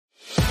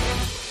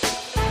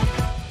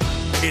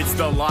It's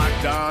the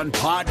Locked On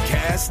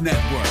Podcast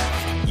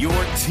Network, your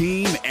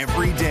team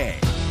every day.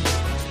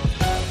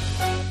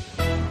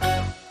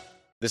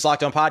 This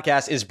Locked On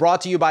Podcast is brought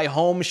to you by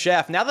Home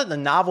Chef. Now that the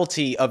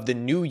novelty of the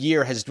new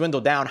year has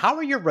dwindled down, how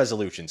are your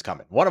resolutions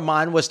coming? One of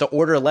mine was to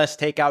order less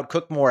takeout,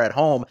 cook more at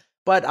home,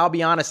 but I'll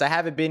be honest, I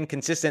haven't been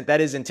consistent. That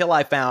is until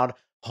I found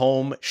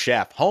Home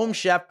Chef. Home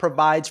Chef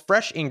provides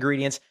fresh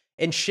ingredients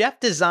and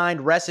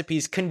chef-designed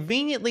recipes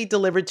conveniently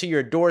delivered to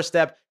your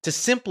doorstep to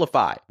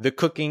simplify the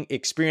cooking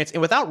experience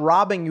and without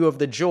robbing you of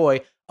the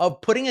joy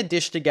of putting a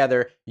dish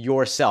together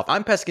yourself.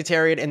 I'm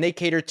pescatarian and they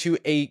cater to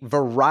a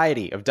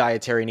variety of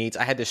dietary needs.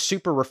 I had this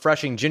super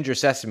refreshing ginger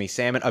sesame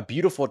salmon, a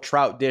beautiful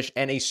trout dish,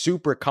 and a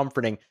super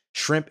comforting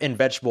shrimp and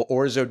vegetable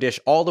orzo dish,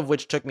 all of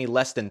which took me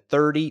less than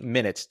 30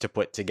 minutes to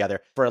put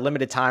together. For a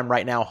limited time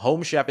right now,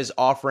 Home Chef is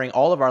offering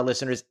all of our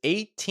listeners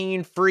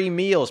 18 free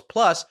meals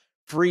plus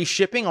free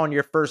shipping on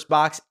your first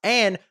box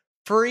and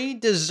free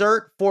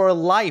dessert for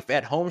life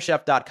at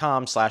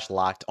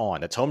homechef.com/lockedon.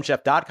 That's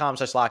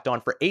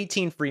homechef.com/lockedon for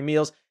 18 free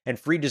meals and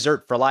free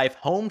dessert for life.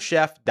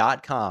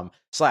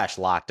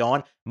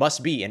 Homechef.com/lockedon.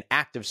 Must be an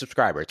active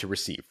subscriber to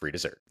receive free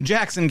dessert.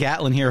 Jackson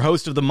Gatlin here,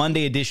 host of the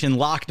Monday edition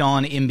Locked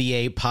On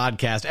NBA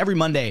podcast. Every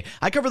Monday,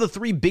 I cover the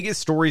three biggest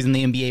stories in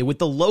the NBA with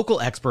the local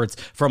experts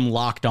from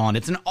Locked On.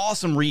 It's an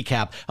awesome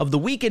recap of the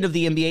weekend of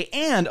the NBA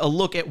and a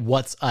look at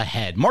what's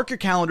ahead. Mark your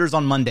calendars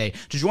on Monday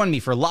to join me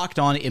for Locked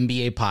On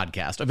NBA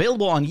podcast,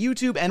 available on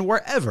YouTube and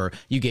wherever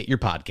you get your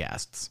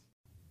podcasts.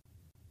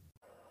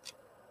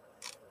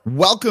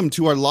 Welcome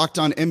to our Locked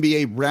On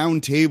NBA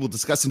roundtable,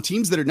 discussing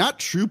teams that are not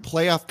true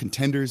playoff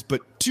contenders,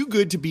 but too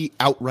good to be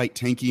outright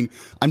tanking.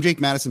 I'm Jake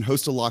Madison,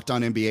 host of Locked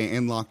On NBA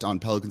and Locked On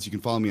Pelicans. You can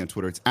follow me on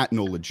Twitter. It's at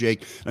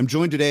NolaJake. I'm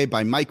joined today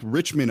by Mike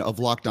Richmond of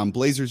Locked On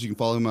Blazers. You can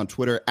follow him on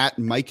Twitter at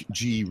Mike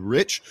G.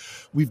 Rich.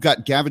 We've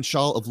got Gavin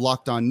Shaw of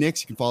Locked On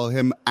Knicks. You can follow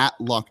him at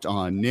Locked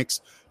On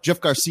Knicks. Jeff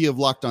Garcia of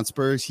Locked On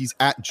Spurs. He's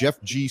at Jeff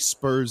G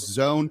Spurs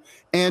Zone.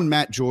 And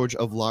Matt George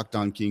of Locked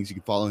On Kings. You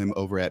can follow him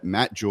over at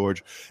Matt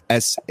George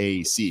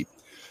SAC.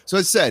 So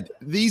as I said,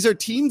 these are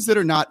teams that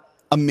are not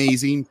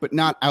amazing, but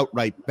not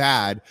outright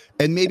bad,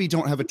 and maybe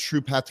don't have a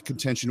true path to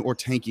contention or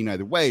tanking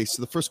either way.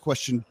 So the first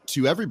question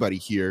to everybody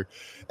here,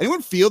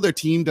 anyone feel their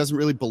team doesn't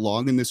really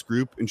belong in this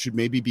group and should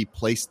maybe be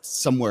placed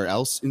somewhere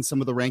else in some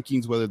of the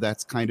rankings, whether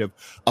that's kind of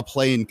a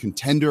play-in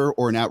contender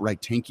or an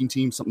outright tanking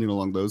team, something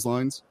along those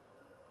lines?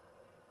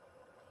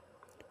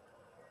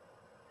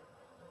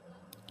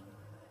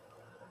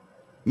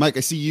 Mike,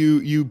 I see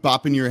you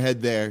bopping your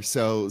head there.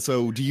 So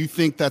do you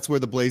think that's where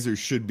the Blazers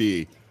should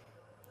be?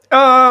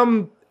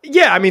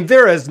 Yeah, I mean,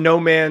 they're as no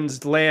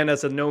man's land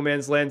as a no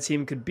man's land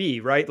team could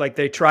be, right? Like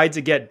they tried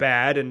to get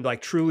bad and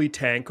like truly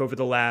tank over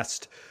the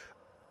last,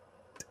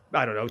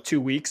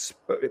 2 weeks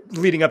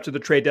leading up to the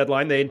trade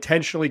deadline. They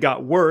intentionally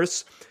got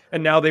worse,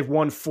 and now they've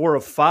won 4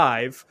 of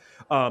 5,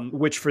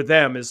 which for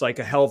them is like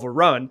a hell of a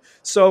run.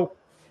 So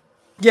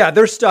yeah,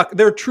 they're stuck.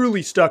 They're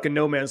truly stuck in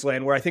no man's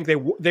land where I think they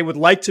would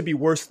like to be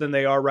worse than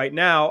they are right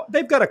now.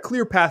 They've got a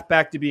clear path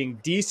back to being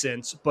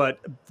decent, but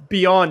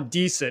beyond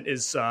decent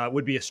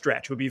would be a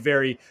stretch. Would be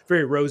very,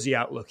 very rosy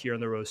outlook here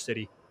in the Rose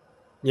City.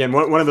 Yeah, and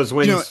one of those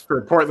wins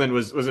for Portland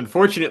was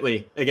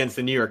unfortunately against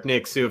the New York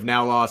Knicks, who have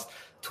now lost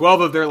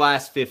 12 of their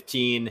last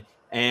 15.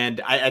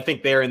 And I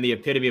think they're in the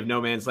epitome of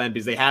no man's land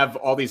because they have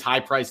all these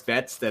high-priced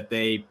vets that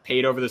they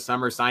paid over the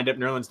summer, signed up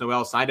Nerlens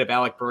Noel, signed up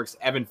Alec Burks,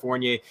 Evan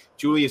Fournier,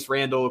 Julius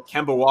Randle,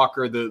 Kemba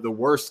Walker, the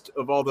worst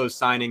of all those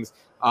signings,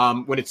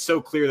 when it's so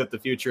clear that the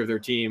future of their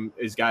team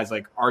is guys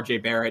like R.J.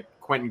 Barrett,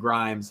 Quentin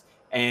Grimes,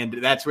 and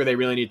that's where they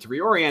really need to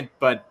reorient.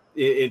 But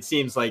it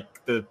seems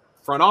like the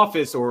front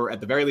office, or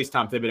at the very least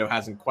Tom Thibodeau,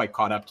 hasn't quite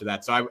caught up to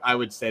that. So I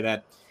would say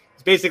that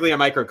it's basically a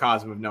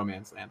microcosm of no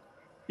man's land.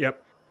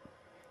 Yep.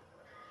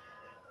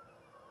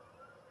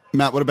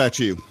 Matt, what about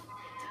you?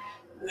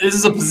 This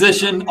is a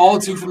position all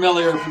too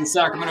familiar for the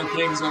Sacramento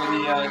Kings over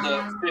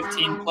the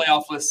 15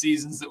 playoff-less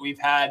seasons that we've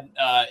had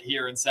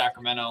here in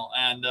Sacramento.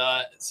 And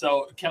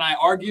so can I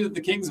argue that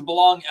the Kings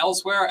belong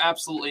elsewhere?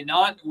 Absolutely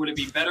not. Would it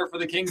be better for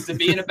the Kings to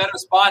be in a better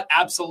spot?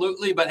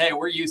 Absolutely. But, hey,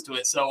 we're used to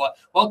it. So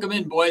welcome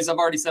in, boys. I've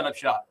already set up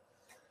shop.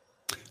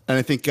 And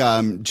I think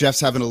Jeff's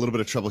having a little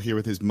bit of trouble here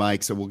with his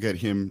mic, so we'll get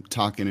him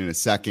talking in a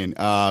second.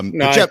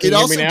 Jeff, it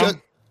also does.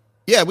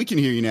 Yeah, we can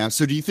hear you now.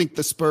 So do you think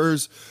the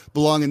Spurs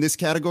belong in this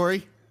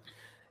category?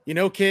 You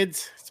know,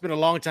 kids, it's been a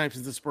long time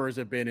since the Spurs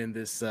have been in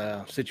this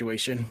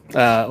situation,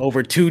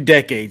 over 2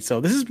 decades.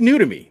 So this is new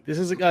to me. This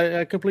is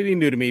completely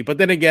new to me. But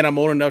then again, I'm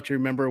old enough to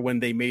remember when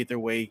they made their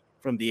way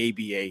from the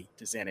ABA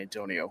to San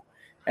Antonio.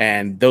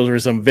 And those were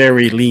some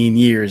very lean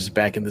years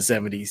back in the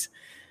 70s.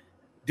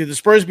 Do the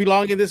Spurs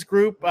belong in this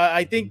group?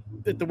 I think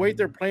that the way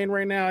they're playing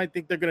right now, I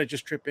think they're going to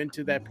just trip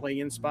into that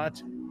play-in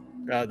spot.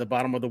 The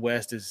bottom of the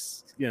West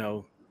is,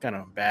 kind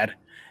of bad.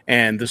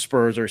 And the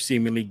Spurs are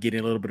seemingly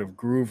getting a little bit of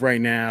groove right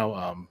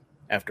now.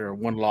 After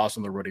one loss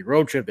on the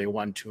road trip, they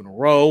won 2 in a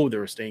row.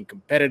 They're staying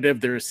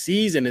competitive. Their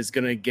season is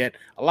going to get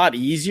a lot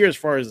easier as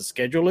far as the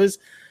schedule is.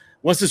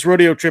 Once this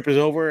rodeo trip is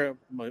over,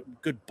 a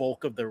good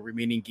bulk of the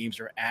remaining games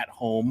are at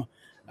home,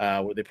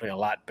 where they play a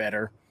lot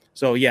better.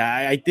 So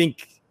yeah, I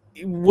think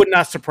it would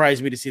not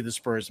surprise me to see the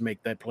Spurs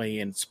make that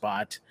play-in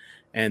spot,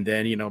 and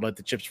then let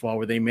the chips fall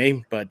where they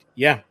may. But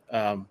yeah,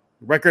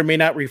 record may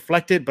not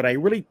reflect it, but I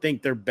really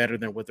think they're better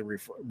than what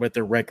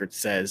the record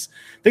says.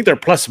 I think their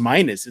plus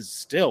minus is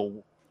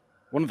still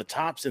one of the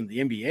tops in the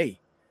NBA.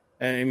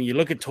 And I mean, you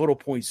look at total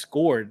points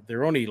scored;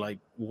 they're only like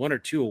 1 or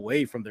 2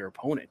 away from their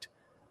opponent.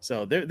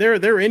 So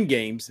they're in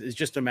games. It's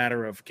just a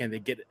matter of can they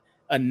get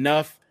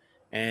enough,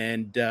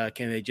 and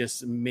can they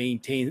just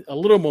maintain a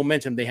little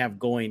momentum they have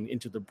going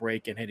into the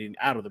break and heading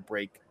out of the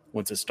break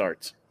once it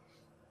starts.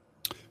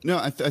 No,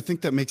 I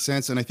think that makes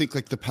sense. And I think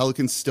like the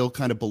Pelicans still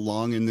kind of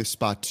belong in this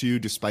spot too,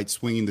 despite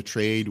swinging the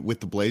trade with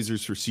the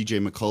Blazers for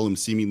CJ McCollum,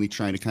 seemingly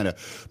trying to kind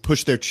of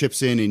push their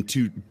chips in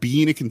into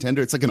being a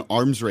contender. It's like an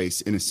arms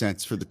race in a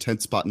sense for the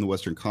 10th spot in the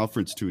Western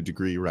Conference to a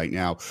degree right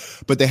now.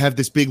 But they have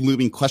this big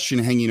looming question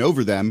hanging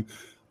over them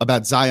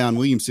about Zion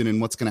Williamson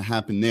and what's going to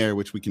happen there,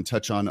 which we can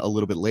touch on a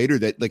little bit later,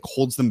 that like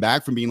holds them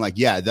back from being like,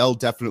 yeah, they'll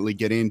definitely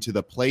get into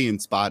the play-in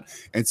spot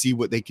and see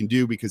what they can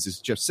do, because as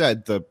Jeff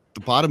said, the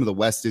bottom of the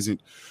West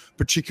isn't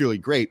particularly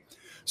great.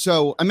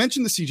 So I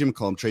mentioned the CJ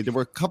McCollum trade. There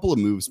were a couple of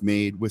moves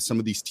made with some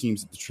of these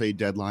teams at the trade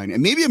deadline,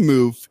 and maybe a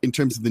move in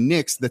terms of the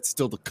Knicks that's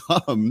still to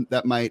come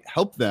that might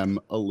help them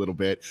a little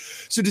bit.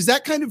 So does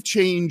that kind of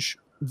change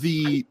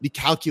the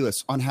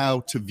calculus on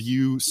how to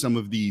view some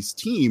of these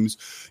teams?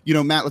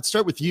 Matt, let's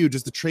start with you.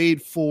 Does the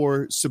trade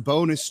for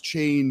Sabonis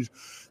change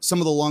some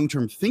of the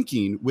long-term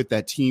thinking with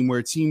that team, where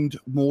it seemed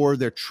more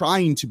they're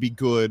trying to be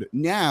good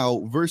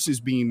now versus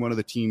being one of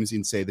the teams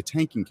in, say, the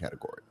tanking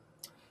category?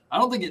 I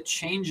don't think it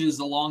changes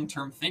the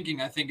long-term thinking.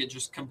 I think it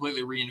just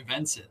completely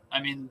reinvents it.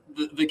 I mean,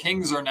 the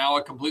Kings are now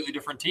a completely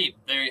different team.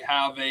 They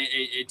have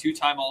a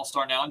two-time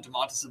All-Star now in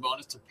Domantas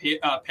Sabonis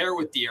to pair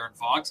with De'Aaron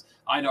Fox.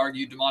 I'd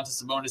argue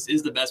Domantas Sabonis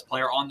is the best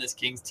player on this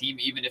Kings team,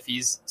 even if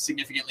he's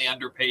significantly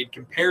underpaid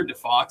compared to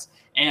Fox,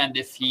 and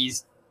if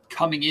he's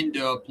coming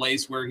into a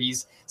place where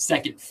he's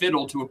second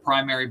fiddle to a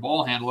primary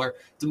ball handler.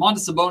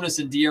 Domantas Sabonis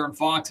and De'Aaron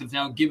Fox have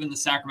now given the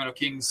Sacramento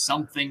Kings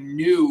something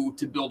new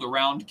to build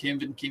around.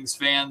 Kings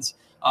fans,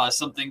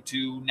 something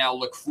to now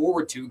look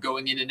forward to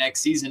going into next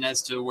season,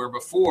 as to where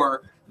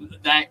before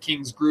that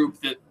Kings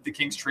group that the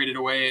Kings traded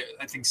away,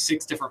 I think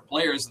 6 different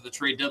players at the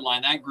trade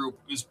deadline, that group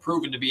was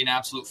proven to be an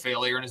absolute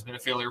failure and has been a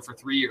failure for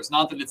 3 years.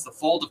 Not that it's the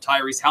fault of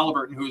Tyrese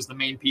Halliburton, who is the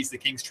main piece the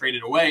Kings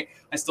traded away.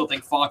 I still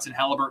think Fox and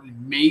Halliburton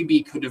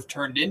maybe could have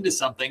turned into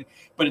something,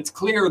 but it's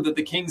clear that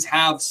the Kings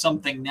have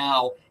something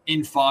now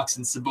in Fox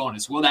and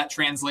Sabonis. Will that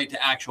translate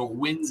to actual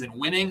wins and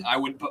winning? I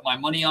wouldn't put my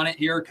money on it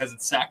here because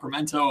it's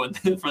Sacramento, and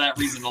for that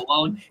reason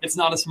alone, it's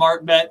not a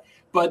smart bet.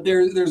 But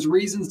there's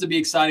reasons to be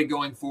excited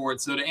going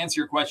forward. So to answer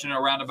your question in a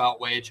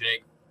roundabout way,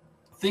 Jake,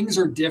 things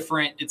are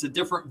different. It's a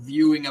different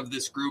viewing of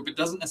this group. It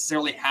doesn't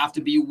necessarily have to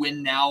be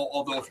win now,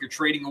 although if you're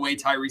trading away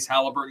Tyrese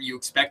Halliburton, you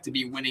expect to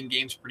be winning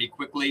games pretty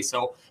quickly.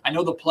 So I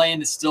know the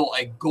play-in is still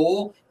a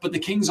goal, but the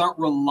Kings aren't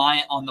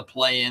reliant on the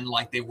play-in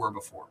like they were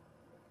before.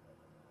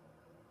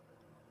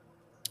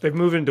 They've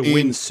moved into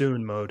win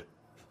soon mode.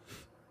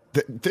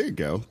 There you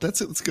go.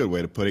 That's a good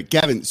way to put it.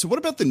 Gavin, so what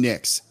about the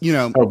Knicks?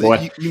 You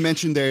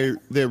mentioned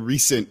their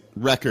recent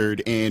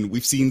record, and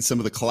we've seen some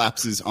of the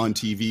collapses on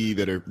TV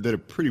that are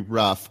pretty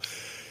rough.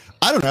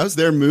 I don't know. Is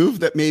there a move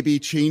that maybe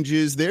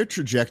changes their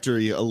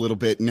trajectory a little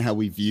bit in how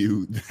we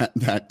view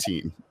that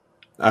team?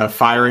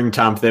 Firing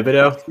Tom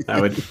Thibodeau,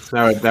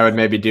 that would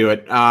maybe do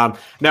it.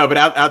 No, but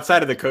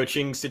outside of the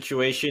coaching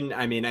situation,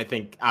 I mean, I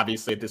think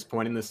obviously at this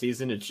point in the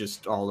season, it's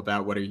just all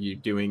about what are you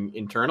doing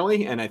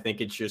internally, and I think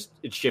it's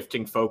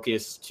shifting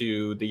focus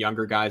to the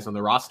younger guys on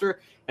the roster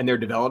and their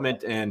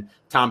development. And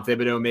Tom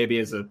Thibodeau, maybe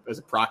as a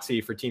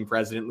proxy for team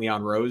president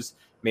Leon Rose,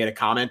 made a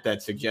comment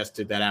that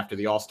suggested that after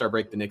the All-Star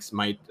break, the Knicks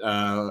might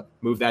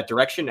move that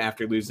direction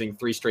after losing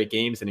 3 straight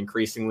games in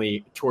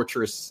increasingly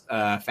torturous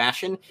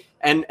fashion.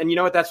 And you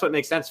know what? That's what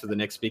makes sense for the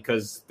Knicks,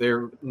 because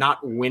they're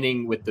not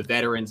winning with the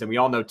veterans. And we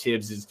all know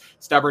Tibbs is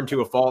stubborn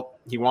to a fault.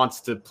 He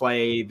wants to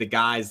play the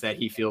guys that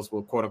he feels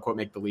will, quote unquote,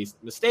 make the least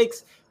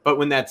mistakes. But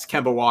when that's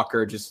Kemba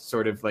Walker just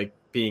sort of like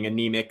being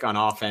anemic on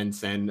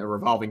offense and a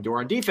revolving door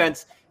on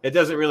defense, it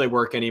doesn't really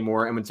work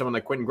anymore. And when someone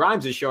like Quentin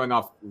Grimes is showing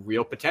off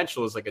real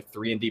potential as like a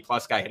 3-and-D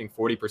plus guy, hitting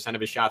 40%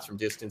 of his shots from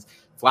distance,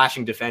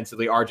 flashing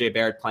defensively, RJ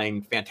Barrett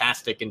playing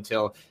fantastic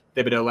until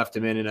Thibodeau left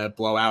him in a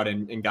blowout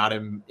and got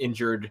him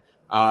injured.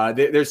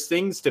 There's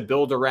things to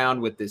build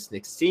around with this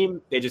Knicks team.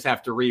 They just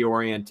have to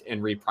reorient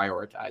and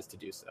reprioritize to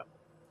do so.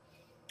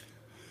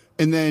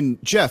 And then,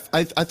 Jeff,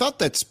 I thought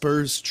that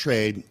Spurs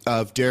trade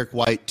of Derek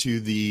White to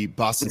the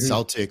Boston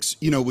Celtics,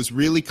 was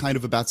really kind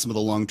of about some of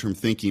the long-term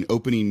thinking,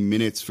 opening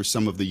minutes for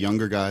some of the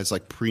younger guys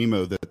like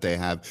Primo that they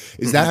have.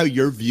 Is that how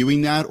you're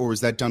viewing that, or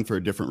is that done for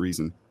a different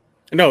reason?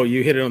 No,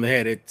 you hit it on the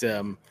head.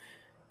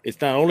 It's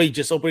not only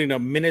just opening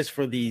up minutes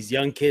for these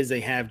young kids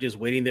they have just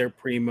waiting there,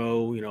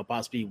 Primo,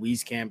 possibly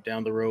Wieskamp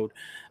down the road,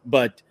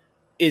 but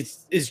it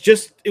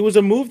was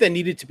a move that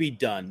needed to be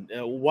done.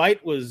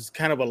 White was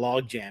kind of a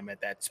logjam at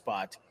that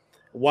spot.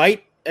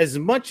 White, as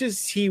much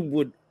as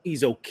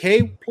he's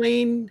okay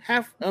playing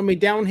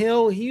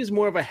downhill, he's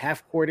more of a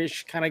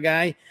half-courtish kind of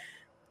guy.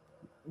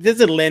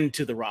 doesn't lend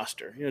to the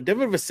roster.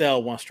 Devin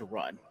Vassell wants to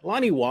run.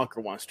 Lonnie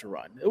Walker wants to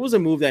run. It was a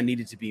move that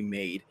needed to be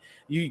made.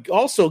 You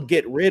also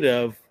get rid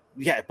of,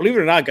 believe it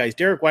or not, guys,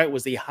 Derek White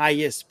was the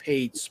highest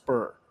paid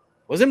Spur.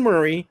 It wasn't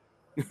Murray.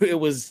 It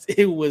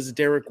was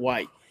Derek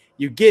White.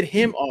 You get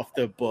him off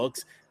the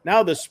books.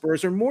 Now the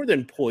Spurs are more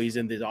than poised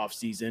in this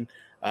offseason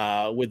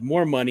with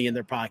more money in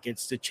their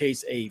pockets to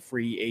chase a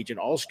free agent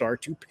all-star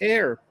to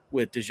pair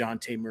with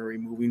DeJounte Murray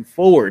moving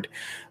forward.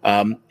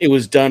 It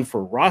was done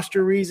for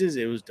roster reasons.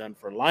 It was done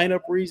for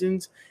lineup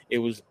reasons. It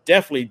was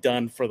definitely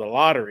done for the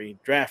lottery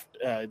draft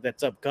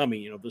that's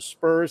upcoming. The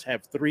Spurs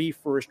have 3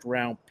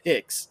 first-round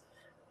picks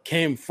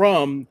came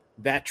from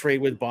that trade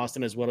with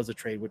Boston as well as the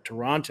trade with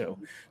Toronto.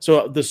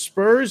 So the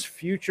Spurs'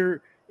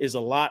 future is a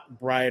lot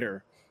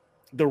brighter.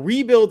 The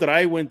rebuild that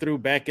I went through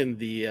back in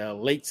the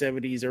late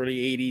 70s,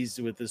 early 80s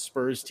with the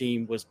Spurs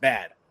team was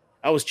bad.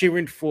 I was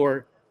cheering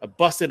for a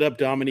busted-up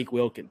Dominique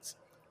Wilkins,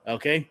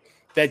 okay,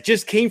 that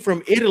just came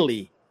from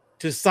Italy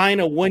to sign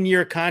a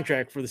 1-year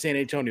contract for the San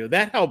Antonio.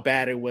 That's how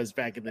bad it was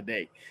back in the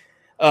day.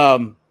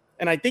 And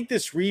I think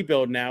this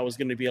rebuild now is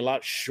going to be a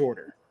lot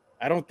shorter.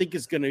 I don't think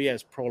it's going to be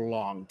as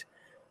prolonged.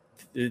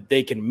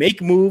 They can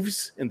make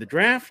moves in the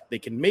draft. They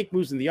can make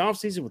moves in the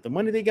offseason with the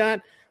money they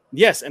got.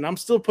 Yes, and I'm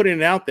still putting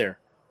it out there.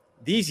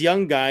 These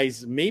young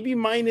guys, maybe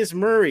minus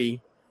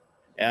Murray,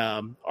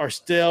 are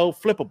still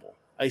flippable.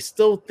 I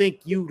still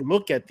think you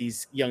look at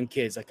these young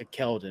kids like a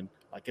Keldon,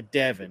 like a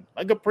Devin,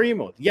 like a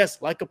Primo,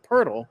 yes, like a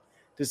Pirtle,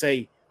 to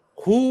say,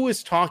 who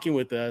is talking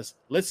with us?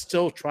 Let's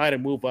still try to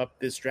move up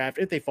this draft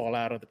if they fall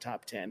out of the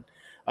top 10.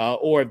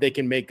 Or if they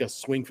can make a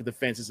swing for the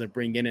fences and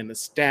bring in an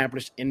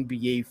established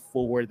NBA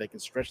forward that can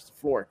stretch the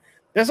floor.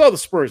 That's all the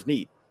Spurs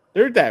need.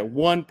 They're that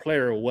one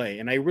player away,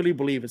 and I really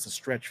believe it's a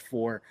stretch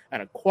four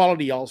and a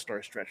quality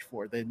all-star stretch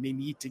four that they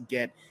need to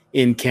get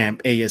in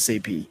camp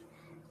ASAP.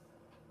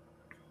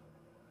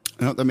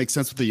 No, that makes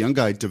sense with the young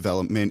guy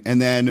development.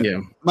 And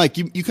then, Mike,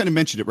 you kind of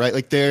mentioned it, right?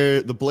 Like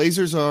the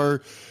Blazers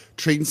are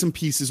trading some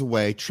pieces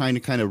away, trying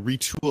to kind of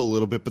retool a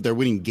little bit, but they're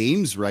winning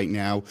games right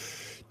now.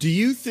 Do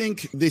you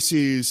think this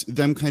is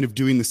them kind of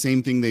doing the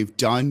same thing they've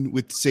done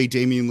with, say,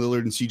 Damian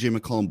Lillard and CJ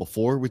McCollum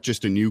before, with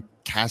just a new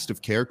cast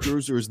of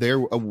characters, or is there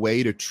a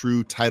way to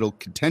true title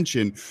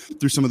contention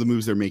through some of the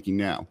moves they're making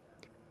now?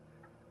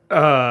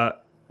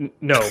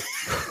 No.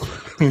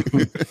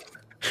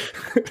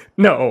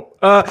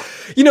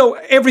 No.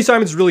 Avery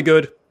Simon's really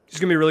good. He's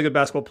going to be a really good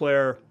basketball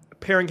player.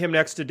 Pairing him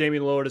next to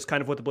Damian Lillard is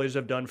kind of what the Blazers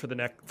have done for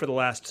the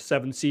last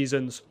 7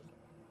 seasons.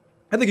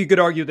 I think you could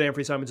argue that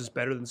Avery Simons is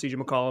better than CJ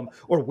McCollum,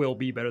 or will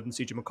be better than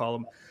CJ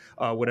McCollum,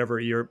 whatever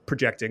you're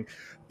projecting.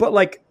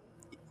 But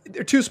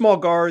they're 2 small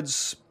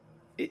guards.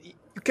 You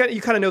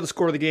kind of know the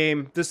score of the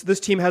game. This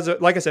team has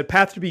like I said,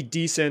 path to be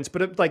decent,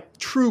 but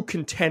true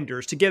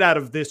contenders to get out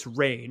of this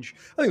range.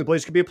 I think the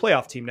Blazers could be a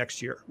playoff team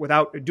next year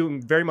without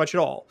doing very much at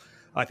all.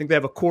 I think they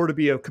have a core to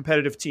be a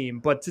competitive team,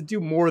 but to do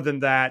more than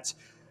that,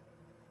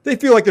 they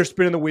feel like they're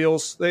spinning the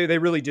wheels. They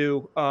really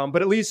do.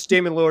 But at least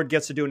Damian Lillard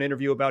gets to do an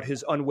interview about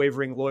his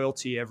unwavering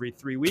loyalty every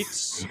 3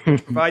 weeks,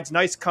 which provides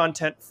nice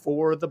content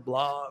for the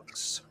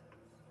blogs.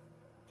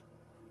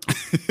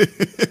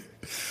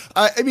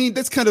 I mean,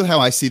 that's kind of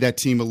how I see that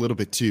team a little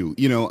bit too.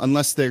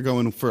 Unless they're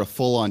going for a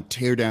full-on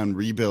tear-down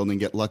rebuild and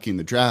get lucky in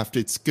the draft,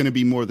 it's going to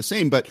be more of the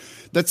same. But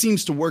that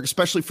seems to work,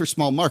 especially for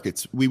small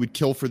markets. We would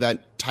kill for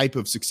that type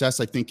of success,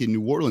 I think, in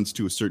New Orleans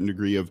to a certain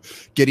degree, of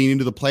getting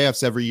into the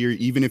playoffs every year,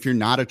 even if you're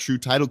not a true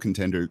title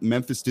contender.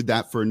 Memphis did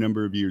that for a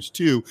number of years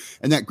too,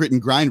 and that grit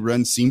and grind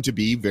run seemed to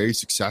be very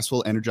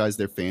successful, energized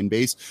their fan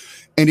base.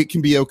 And it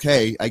can be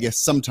okay, I guess,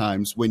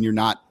 sometimes when you're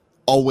not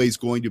always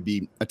going to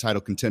be a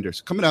title contender.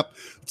 So coming up,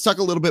 let's talk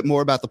a little bit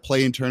more about the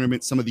play-in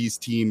tournament, some of these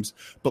teams.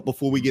 But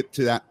before we get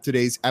to that,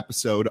 today's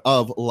episode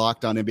of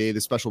Locked On NBA, the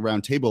special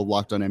roundtable of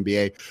Locked On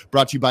NBA,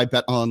 brought to you by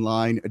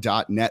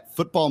betonline.net.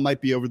 Football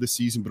might be over the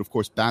season, but of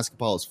course,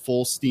 basketball is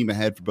full steam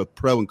ahead for both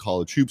pro and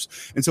college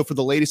hoops. And so for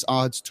the latest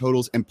odds,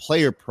 totals, and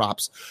player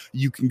props,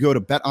 you can go to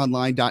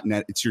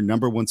betonline.net. It's your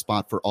number one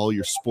spot for all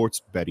your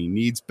sports betting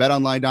needs.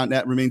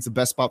 Betonline.net remains the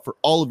best spot for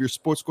all of your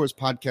sports scores,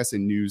 podcasts,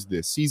 and news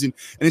this season.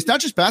 And it's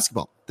not just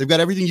basketball. They've got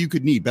everything you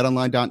could need.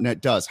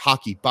 BetOnline.net does.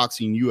 Hockey,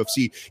 boxing,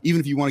 UFC, even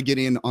if you want to get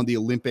in on the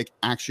Olympic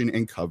action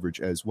and coverage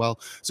as well.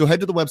 So head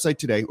to the website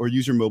today or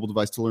use your mobile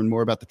device to learn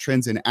more about the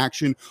trends in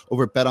action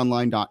over at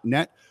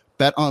BetOnline.net.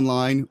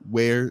 BetOnline,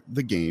 where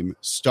the game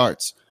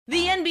starts.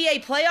 The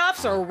NBA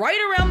playoffs are right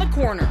around the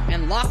corner,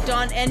 and Locked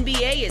On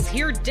NBA is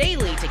here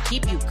daily to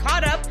keep you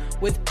caught up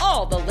with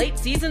all the late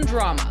season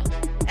drama.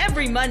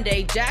 Every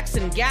Monday,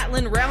 Jackson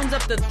Gatlin rounds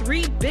up the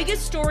 3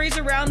 biggest stories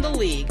around the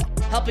league,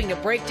 helping to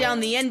break down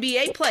the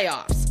NBA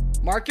playoffs.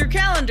 Mark your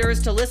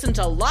calendars to listen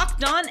to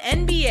Locked On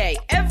NBA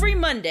every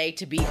Monday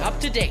to be up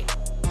to date.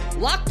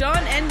 Locked On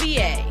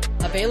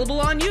NBA,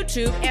 available on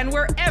YouTube and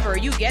wherever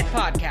you get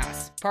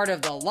podcasts. Part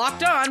of the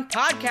Locked On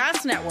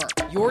Podcast Network,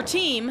 your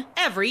team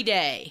every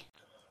day.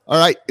 All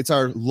right, it's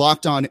our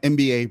Locked On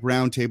NBA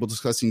roundtable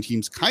discussing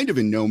teams kind of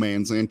in no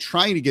man's land,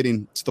 trying to get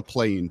into the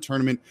play-in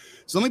tournament.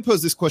 So let me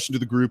pose this question to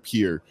the group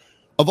here.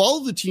 Of all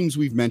of the teams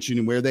we've mentioned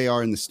and where they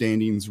are in the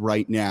standings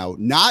right now,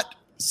 not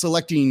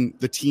selecting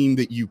the team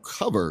that you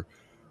cover,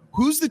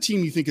 who's the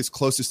team you think is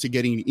closest to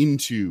getting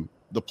into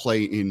the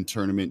play-in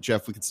tournament?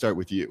 Jeff, we could start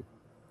with you.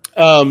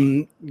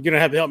 You're gonna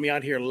have to help me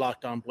out here,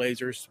 Locked On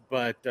Blazers.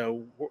 But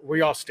where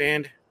y'all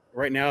stand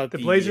right now? The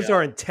Blazers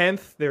are in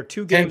 10th. They're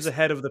 2 games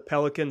ahead of the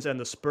Pelicans and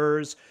the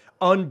Spurs.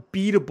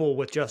 Unbeatable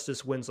with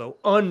Justice Winslow.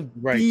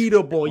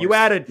 Unbeatable.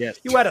 Right.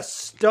 You had a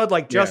stud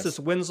like Justice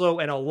Winslow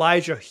and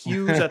Elijah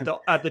Hughes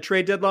at the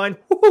trade deadline.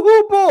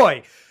 Woo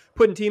boy,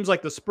 putting teams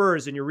like the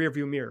Spurs in your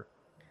rearview mirror.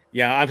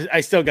 Yeah,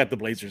 I still got the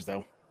Blazers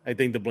though. I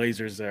think the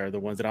Blazers are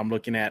the ones that I'm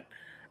looking at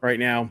right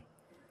now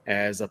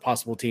as a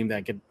possible team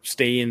that could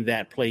stay in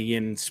that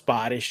play-in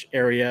spot-ish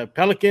area.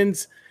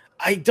 Pelicans,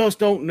 I just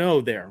don't know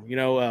there.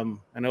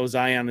 I know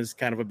Zion is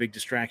kind of a big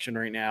distraction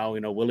right now.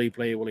 Will he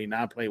play? Will he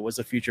not play? What's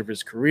the future of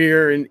his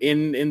career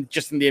in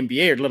just in the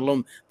NBA, or let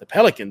alone the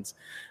Pelicans?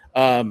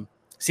 CJ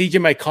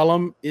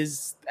McCollum,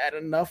 is that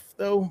enough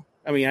though?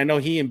 I mean, I know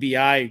he and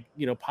BI,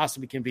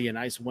 possibly can be a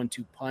nice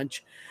 1-2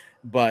 punch,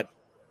 but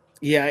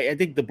yeah, I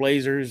think the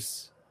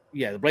Blazers.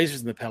 Yeah, the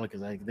Blazers and the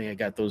Pelicans, I think I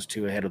got those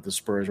two ahead of the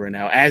Spurs right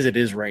now, as it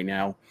is right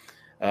now.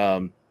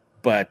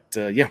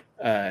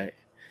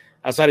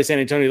 Outside of San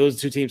Antonio, those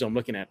are 2 teams I'm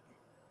looking at.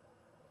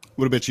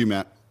 What about you,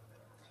 Matt?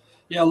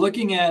 Yeah,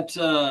 looking at,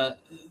 to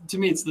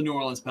me, it's the New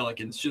Orleans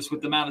Pelicans, just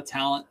with the amount of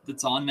talent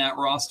that's on that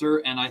roster.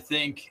 And I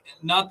think,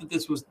 not that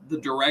this was the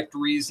direct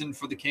reason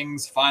for the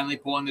Kings finally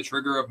pulling the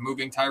trigger of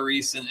moving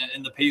Tyrese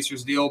and the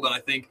Pacers deal, but I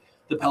think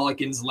the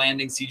Pelicans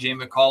landing CJ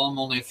McCollum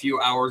only a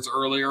few hours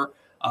earlier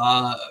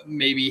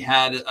maybe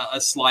had a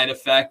slight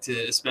effect,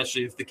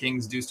 especially if the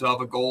Kings do still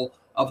have a goal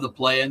of the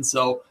play-in.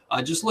 So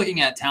just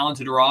looking at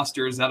talented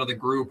rosters out of the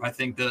group, I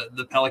think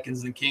the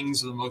Pelicans and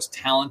Kings are the most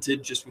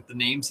talented just with the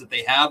names that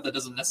they have. That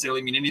doesn't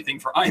necessarily mean anything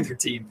for either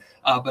team.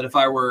 But if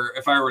I were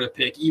to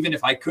pick, even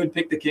if I could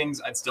pick the Kings,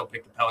 I'd still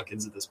pick the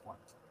Pelicans at this point.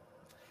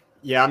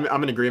 Yeah,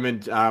 I'm in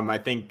agreement. I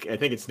think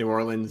it's New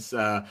Orleans.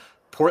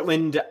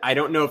 Portland, I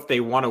don't know if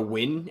they want to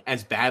win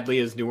as badly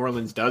as New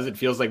Orleans does. It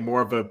feels like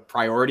more of a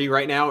priority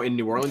right now in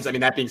New Orleans. I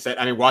mean, that being said,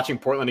 watching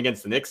Portland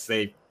against the Knicks,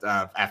 they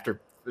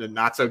after a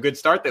not so good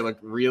start, they look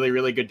really,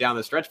 really good down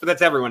the stretch, but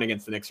that's everyone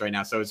against the Knicks right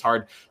now. So it's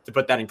hard to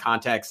put that in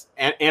context.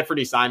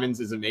 Anthony Simons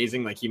is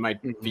amazing. Like, he might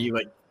be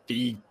like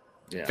the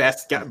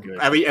best guy,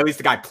 at least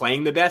the guy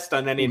playing the best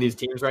on any of these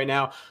teams right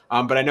now.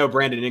 But I know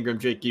Brandon Ingram,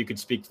 Jake, you could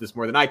speak to this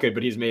more than I could,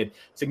 but he's made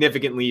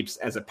significant leaps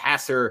as a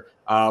passer.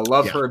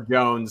 Herb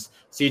Jones,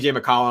 CJ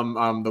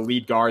McCollum, the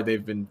lead guard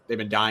they've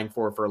been dying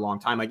for a long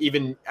time. Like,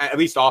 even at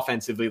least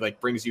offensively, like,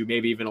 brings you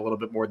maybe even a little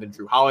bit more than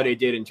Drew Holiday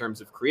did in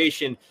terms of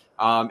creation.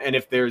 And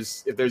if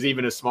there's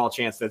even a small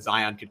chance that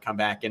Zion could come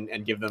back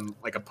and give them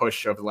like a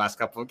push over the last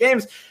couple of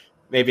games,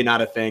 maybe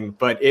not a thing.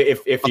 But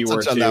if he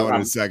were to, that one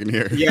in a second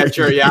here. Yeah,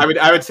 sure. Yeah,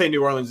 I would say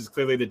New Orleans is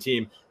clearly the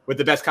team with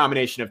the best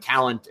combination of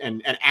talent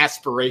and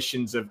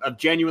aspirations of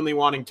genuinely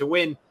wanting to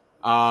win.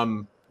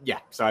 Yeah,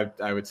 so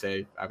I would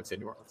say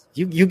New Orleans.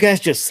 You guys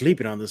just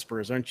sleeping on the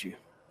Spurs, aren't you?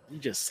 You're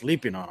just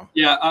sleeping on them.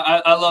 Yeah,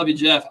 I love you,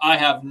 Jeff. I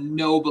have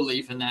no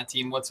belief in that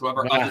team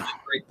whatsoever. Other than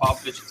Greg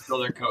Popovich is still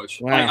their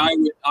coach. Wow.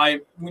 When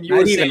you not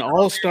were even saying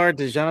all-star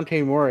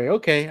DeJounte Murray.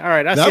 Okay, all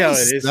right, I see how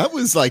it is. That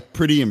was like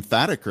pretty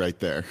emphatic right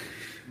there.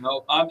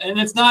 No, and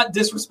it's not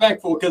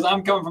disrespectful because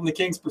I'm coming from the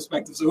Kings'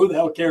 perspective. So who the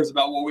hell cares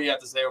about what we have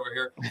to say over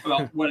here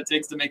about what it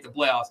takes to make the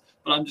playoffs?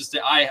 But I'm just,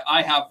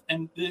 I have,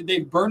 and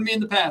they've burned me in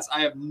the past.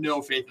 I have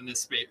no faith in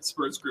this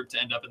Spurs group to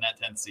end up in that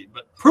 10th seed.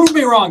 But prove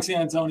me wrong,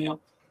 San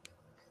Antonio.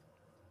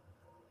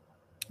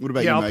 What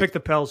about you, I'll Mike? pick the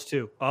Pels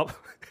too.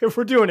 If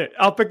we're doing it,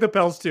 I'll pick the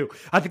Pels too.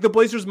 I think the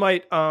Blazers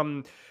might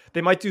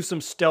do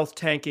some stealth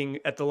tanking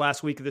at the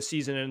last week of the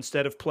season, and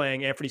instead of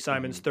playing Anthony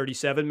Simons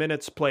 37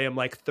 minutes, play him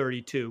like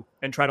 32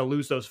 and try to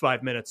lose those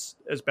 5 minutes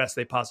as best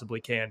they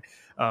possibly can.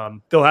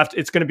 They'll have to.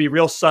 It's going to be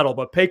real subtle,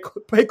 but pay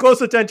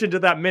close attention to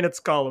that minutes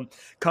column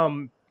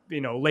come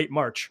late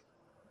March.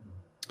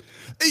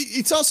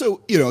 It's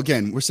also,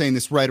 again, we're saying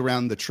this right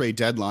around the trade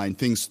deadline.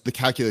 The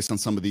calculus on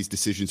some of these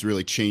decisions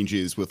really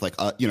changes with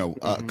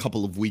a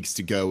couple of weeks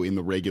to go in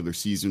the regular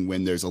season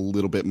when there's a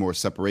little bit more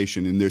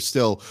separation, and there's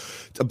still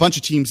a bunch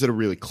of teams that are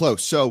really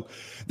close. So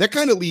that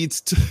kind of leads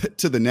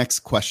to the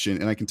next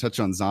question, and I can touch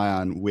on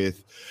Zion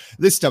with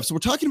this stuff. So we're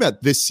talking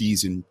about this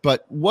season,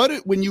 but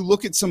when you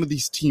look at some of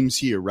these teams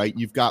here, right?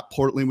 You've got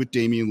Portland with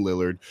Damian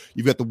Lillard.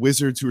 You've got the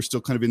Wizards, who are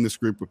still kind of in this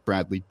group with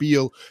Bradley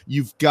Beal.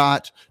 You've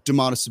got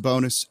Domantas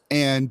Sabonis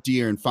and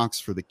De'Aaron Fox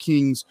for the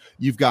Kings.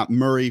 You've got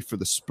Murray for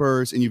the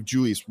Spurs, and you've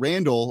Julius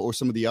Randle or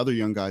some of the other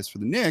young guys for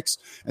the Knicks,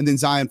 and then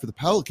Zion for the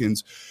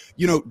Pelicans.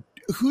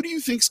 Who do you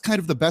think is kind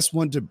of the best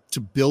one to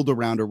build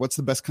around, or what's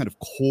the best kind of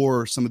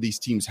core some of these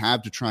teams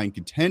have to try and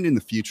contend in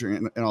the future?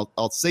 And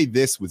I'll say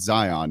this with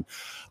Zion.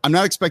 I'm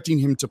not expecting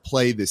him to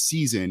play this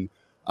season.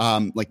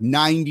 Like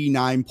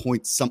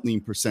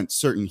 99%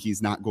 certain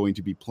he's not going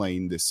to be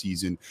playing this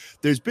season.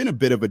 There's been a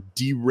bit of a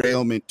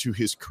derailment to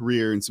his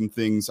career and some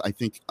things, I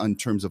think, in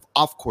terms of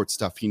off-court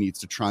stuff he needs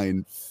to try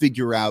and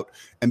figure out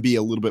and be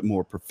a little bit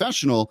more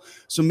professional.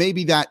 So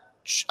maybe that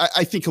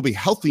I think he'll be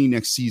healthy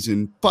next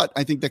season, but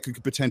I think that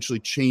could potentially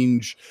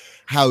change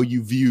how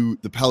you view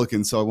the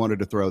Pelicans. So I wanted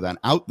to throw that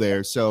out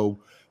there. So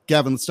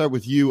Gavin, let's start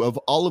with you. Of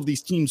all of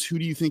these teams, who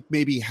do you think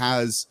maybe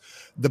has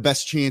the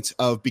best chance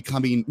of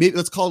becoming, maybe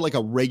let's call it like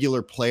a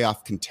regular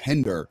playoff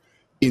contender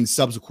in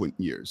subsequent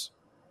years?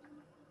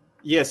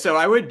 Yeah, so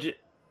I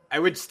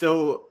would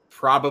still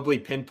probably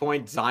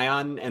pinpoint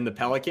Zion and the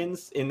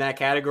Pelicans in that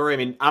category. I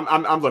mean,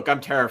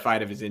 I'm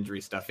terrified of his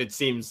injury stuff. It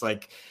seems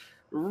like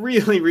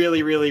really,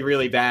 really, really,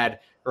 really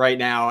bad right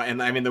now.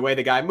 And I mean, the way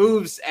the guy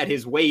moves at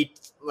his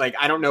weight, like,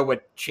 I don't know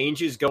what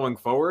changes going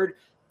forward,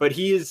 but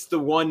he is the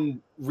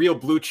one real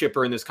blue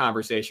chipper in this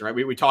conversation, right?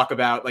 We talk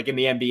about, like, in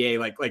the NBA,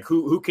 like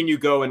who can you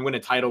go and win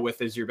a title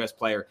with as your best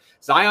player?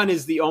 Zion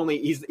is the only,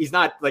 he's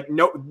not like,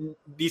 no,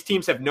 these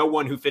teams have no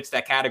one who fits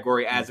that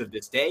category as of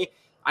this day.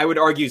 I would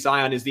argue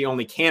Zion is the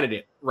only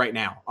candidate right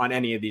now on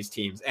any of these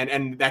teams.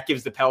 And that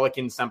gives the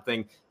Pelicans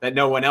something that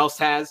no one else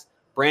has.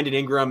 Brandon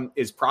Ingram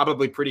is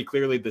probably pretty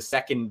clearly the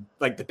second,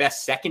 like the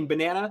best second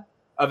banana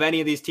of any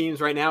of these teams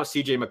right now.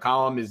 CJ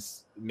McCollum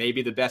is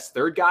maybe the best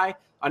third guy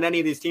on any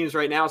of these teams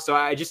right now. So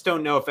I just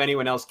don't know if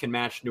anyone else can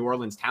match New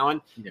Orleans'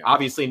 talent. Yeah.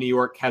 Obviously, New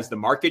York has the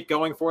market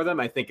going for them.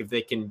 I think if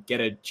they can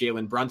get a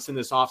Jalen Brunson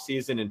this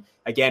offseason and,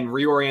 again,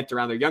 reorient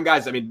around their young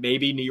guys, I mean,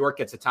 maybe New York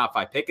gets a top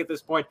 5 pick at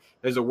this point.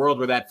 There's a world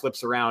where that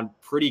flips around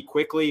pretty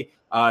quickly.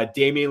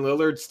 Damian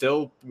Lillard,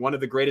 still one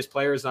of the greatest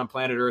players on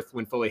planet Earth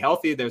when fully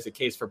healthy. There's a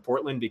case for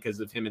Portland because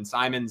of him and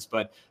Simons.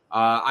 But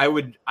I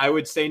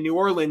would say New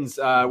Orleans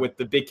with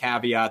the big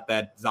caveat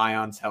that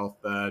Zion's health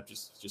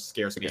just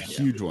scares me. A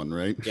huge one,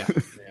 right? Yeah.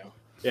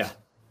 Yeah.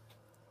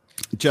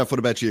 Jeff, what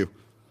about you?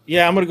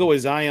 Yeah, I'm going to go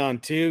with Zion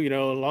too. You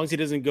know, as long as he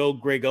doesn't go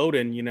Greg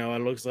Oden, you know, it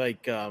looks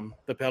like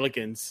the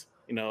Pelicans,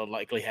 you know,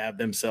 likely have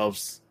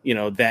themselves, you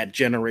know, that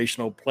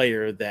generational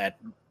player that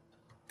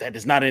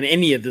is not in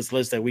any of this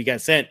list that we got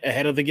sent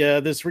ahead of the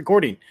this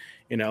recording.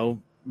 You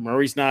know,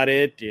 Murray's not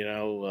it. You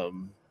know,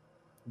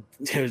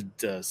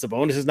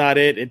 Sabonis is not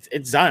it.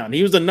 It's Zion.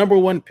 He was the number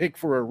 1 pick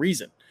for a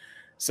reason.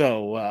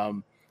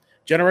 So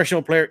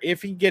generational player,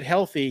 if he get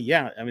healthy,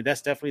 yeah, I mean,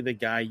 that's definitely the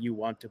guy you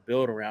want to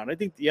build around. I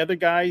think the other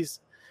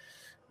guys,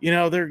 you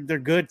know, they're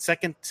good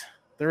second,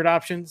 third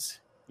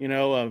options. You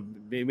know,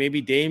 maybe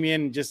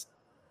Damian just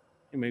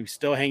maybe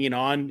still hanging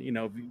on. You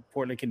know,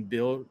 Portland can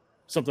build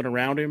something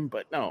around him,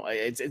 but no,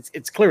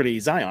 it's clearly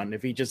Zion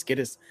if he just get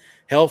his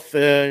health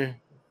in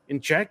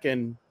check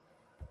and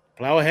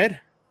plow ahead.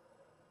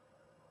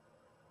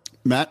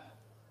 Matt?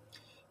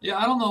 Yeah,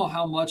 I don't know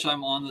how much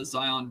I'm on the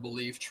Zion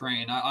belief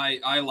train.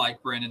 I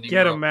like Brandon Ingram.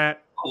 Get him,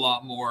 Matt. A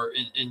lot more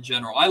in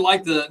general. I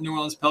like the New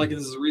Orleans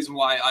Pelicans. Is the reason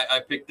why I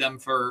picked them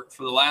for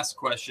the last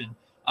question.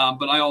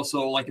 But I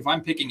also, like, if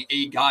I'm picking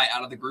a guy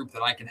out of the group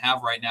that I can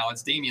have right now,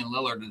 it's Damian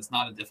Lillard, and it's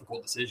not a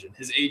difficult decision.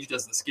 His age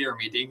doesn't scare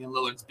me. Damian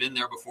Lillard's been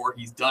there before.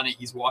 He's done it.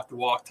 He's walked the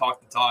walk,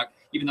 talked the talk,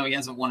 even though he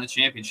hasn't won a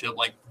championship.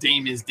 Like,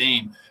 Dame is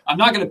Dame. I'm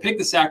not going to pick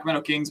the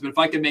Sacramento Kings, but if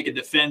I can make a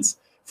defense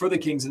for the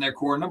Kings in their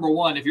core, number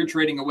one, if you're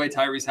trading away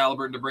Tyrese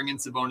Halliburton to bring in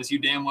Sabonis, you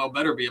damn well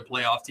better be a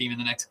playoff team in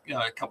the next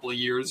couple of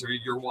years, or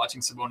you're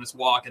watching Sabonis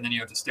walk, and then you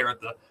have to stare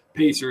at the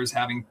Pacers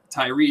having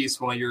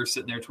Tyrese while you're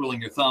sitting there twiddling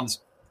your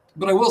thumbs.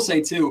 But I will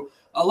say, too,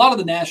 a lot of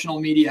the national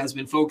media has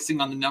been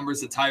focusing on the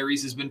numbers that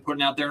Tyrese has been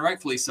putting out there, and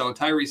rightfully so.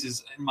 Tyrese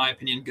is, in my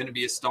opinion, going to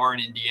be a star in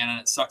Indiana, and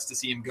it sucks to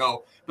see him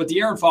go. But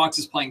De'Aaron Fox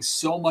is playing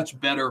so much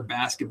better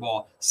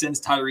basketball since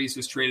Tyrese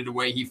was traded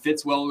away. He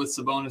fits well with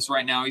Sabonis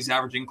right now. He's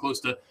averaging close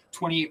to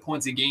 28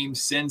 points a game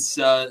since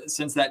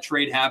that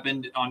trade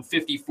happened on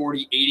 50,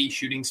 40, 80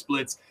 shooting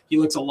splits. He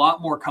looks a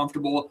lot more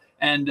comfortable.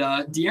 And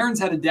De'Aaron's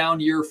had a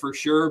down year for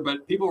sure,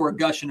 but people were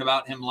gushing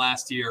about him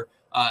last year.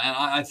 And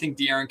I think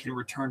De'Aaron can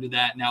return to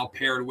that now,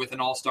 paired with an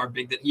all-star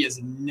big that he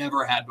has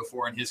never had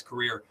before in his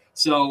career.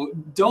 So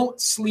don't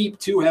sleep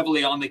too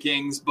heavily on the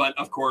Kings, but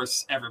of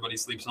course everybody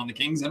sleeps on the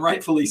Kings, and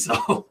rightfully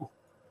so.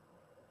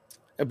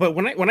 But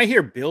when I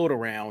hear build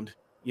around,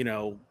 you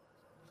know,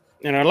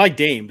 and I like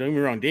Dame, don't get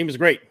me wrong, Dame is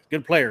great,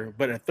 good player,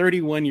 but at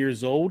 31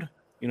 years old,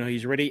 you know,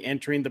 he's already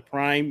entering the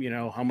prime. You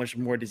know, how much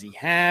more does he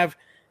have?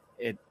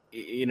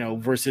 You know,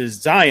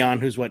 versus Zion,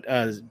 who's what,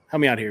 help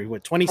me out here,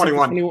 what,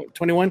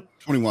 21?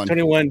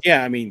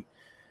 Yeah, I mean,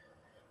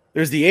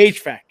 there's the age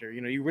factor. You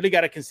know, you really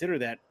got to consider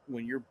that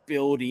when you're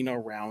building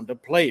around a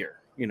player.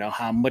 You know,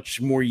 how much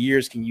more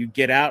years can you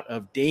get out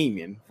of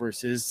Damian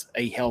versus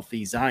a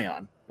healthy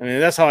Zion? I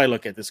mean, that's how I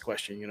look at this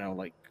question, you know,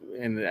 like,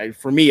 and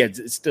for me,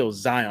 it's still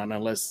Zion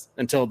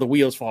until the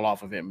wheels fall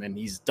off of him and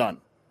he's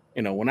done.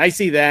 You know, when I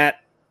see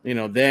that, you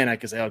know, then I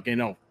can say, okay,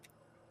 no,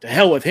 to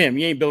hell with him.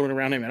 You ain't building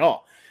around him at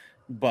all.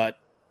 But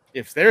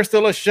if there's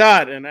still a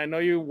shot, and I know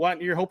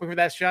you're hoping for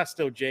that shot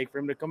still, Jake, for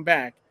him to come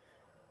back.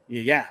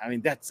 Yeah, I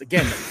mean, that's,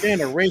 again, a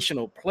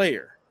generational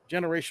player.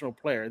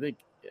 I think,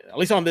 at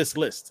least on this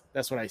list,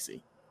 that's what I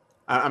see.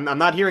 I'm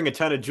not hearing a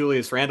ton of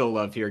Julius Randle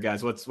love here,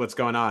 guys. What's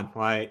going on?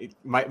 Why,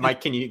 Mike?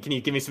 Can you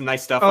give me some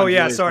nice stuff? Oh, yeah,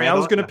 Julius sorry, Randle? I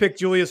was going to pick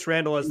Julius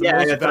Randle as the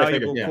most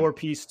valuable core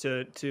piece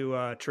to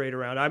trade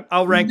around.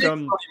 I'll rank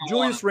them: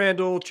 Julius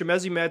Randle,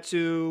 Chimezie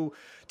Metu,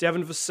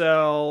 Devin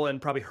Vassell,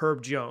 and probably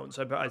Herb Jones.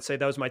 I'd say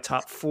that was my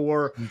top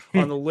 4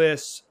 on the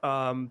list.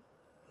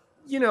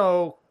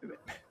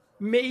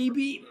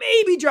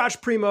 Maybe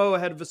Josh Primo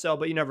ahead of Vassell,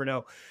 but you never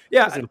know.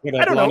 Yeah, I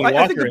don't know.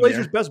 I think the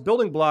Blazers' best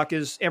building block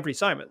is Anthony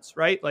Simons,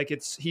 right? Like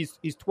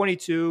he's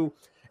 22,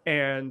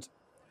 and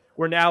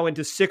we're now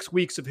into 6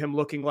 weeks of him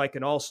looking like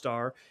an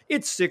all-star.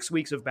 It's 6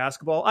 weeks of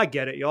basketball. I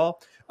get it,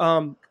 y'all.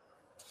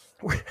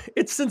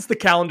 It's since the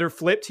calendar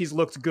flipped, he's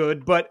looked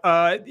good. But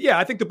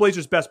I think the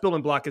Blazers' best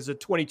building block is a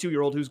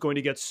 22-year-old who's going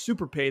to get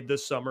super paid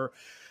this summer.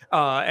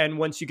 And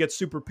once you get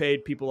super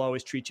paid, people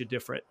always treat you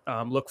different.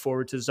 Look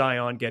forward to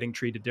Zion getting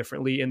treated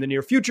differently in the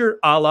near future,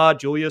 a la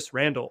Julius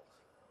Randle.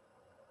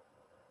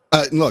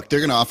 Look, they're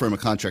going to offer him a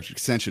contract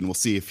extension. We'll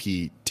see if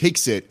he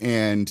takes it,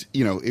 and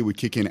it would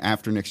kick in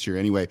after next year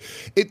anyway.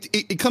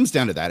 It comes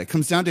down to that. It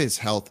comes down to his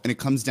health, and it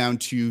comes down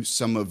to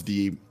some of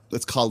the,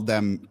 let's call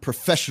them,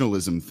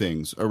 professionalism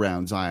things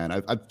around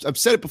Zion. I've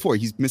said it before.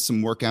 He's missed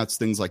some workouts,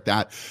 things like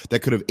that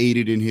could have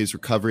aided in his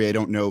recovery. I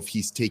don't know if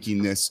he's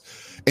taking this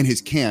in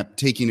his camp,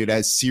 taking it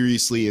as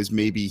seriously as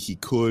maybe he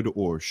could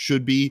or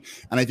should be.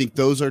 And I think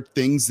those are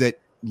things that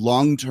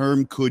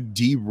long-term could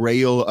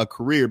derail a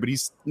career, but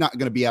he's not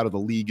going to be out of the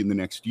league in the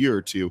next year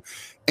or two.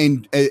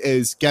 And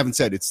as Gavin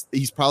said,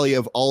 he's probably,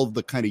 of all of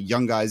the kind of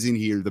young guys in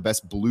here, the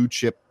best blue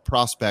chip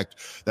prospect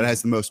that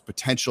has the most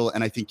potential.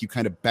 And I think you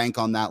kind of bank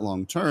on that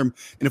long-term.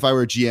 And if I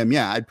were a GM,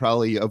 I'd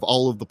probably, of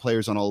all of the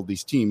players on all of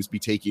these teams, be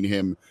taking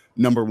him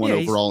number 1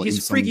 overall.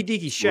 He's freaky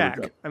deaky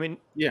Shaq. I mean,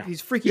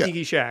 he's freaky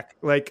deaky Shaq.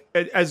 Like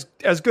as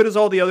good as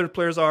all the other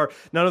players are,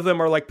 none of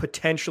them are like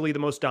potentially the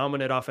most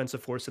dominant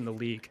offensive force in the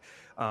league.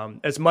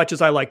 As much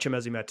as I like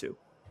Chimezie Metu.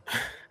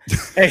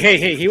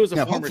 Hey, he was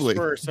a former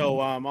Spur,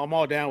 so I'm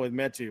all down with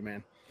Metu,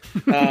 man.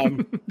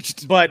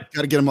 But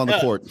got to get him on the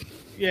court.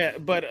 Yeah,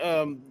 but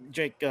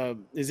Jake,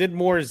 is it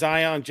more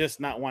Zion just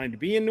not wanting to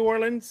be in New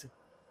Orleans?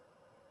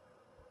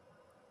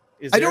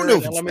 I don't know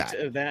if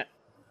it's that.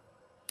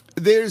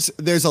 There's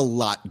a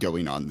lot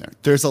going on there.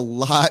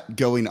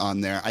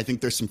 I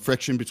think there's some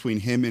friction between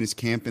him and his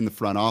camp in the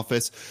front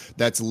office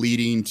that's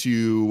leading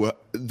to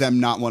them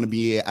not want to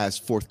be as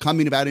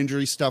forthcoming about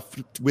injury stuff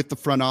with the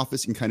front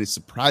office and kind of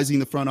surprising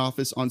the front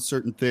office on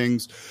certain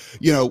things.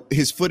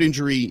 His foot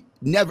injury,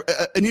 never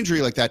an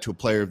injury like that to a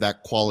player of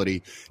that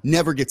quality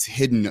never gets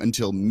hidden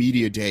until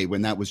media day,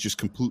 when that was just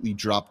completely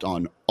dropped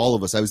on all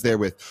of us. I was there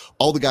with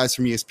all the guys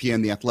from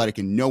ESPN, The Athletic,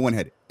 and no one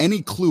had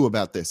any clue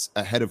about this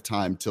ahead of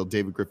time till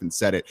David Griffin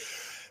said it.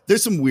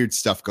 There's some weird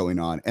stuff going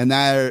on, and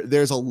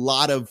there's a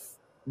lot of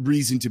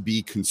reason to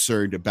be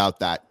concerned about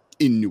that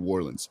in New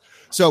Orleans.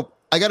 So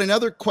I got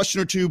another question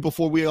or two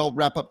before we all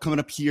wrap up coming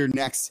up here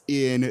next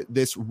in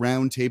this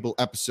roundtable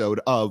episode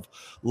of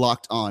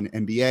Locked On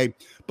NBA.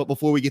 But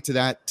before we get to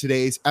that,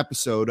 today's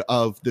episode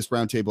of this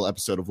roundtable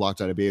episode of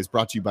Locked On NBA is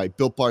brought to you by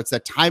Built Bar. It's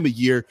that time of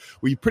year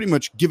where you've pretty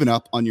much given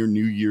up on your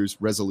New Year's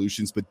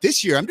resolutions. But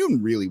this year, I'm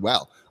doing really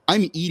well.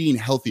 I'm eating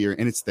healthier,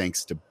 and it's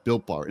thanks to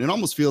Built Bar. And it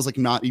almost feels like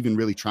I'm not even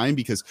really trying,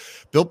 because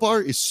Built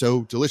Bar is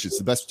so delicious. It's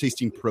the best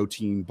tasting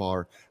protein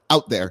bar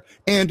out there.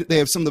 And they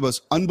have some of the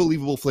most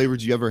unbelievable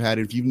flavors you ever had.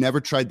 And if you've never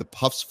tried the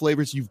Puffs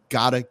flavors, you've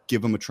got to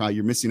give them a try.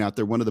 You're missing out.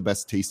 They're one of the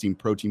best tasting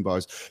protein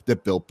bars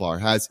that Built Bar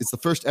has. It's the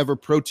first ever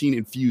protein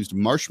infused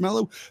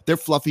marshmallow. They're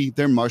fluffy,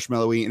 they're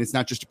marshmallowy, and it's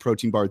not just a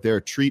protein bar, they're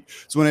a treat.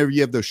 So whenever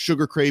you have those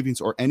sugar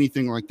cravings or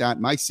anything like that,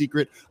 my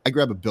secret, I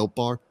grab a Built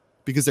Bar,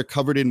 because they're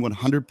covered in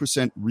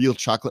 100% real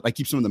chocolate. I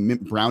keep some of the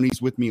mint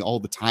brownies with me all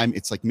the time.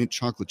 It's like mint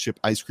chocolate chip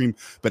ice cream,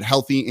 but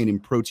healthy and in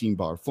protein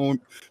bar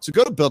form. So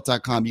go to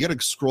built.com. You got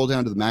to scroll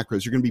down to the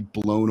macros. You're going to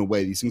be blown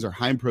away. These things are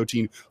high in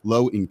protein,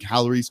 low in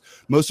calories.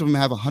 Most of them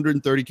have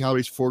 130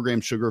 calories, 4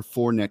 grams sugar,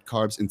 4 net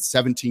carbs, and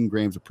 17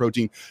 grams of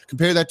protein.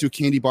 Compare that to a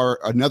candy bar,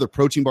 another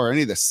protein bar,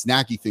 any of the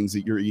snacky things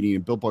that you're eating,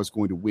 and Built Bar is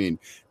going to win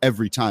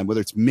every time. Whether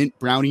it's mint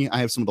brownie, I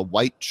have some of the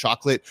white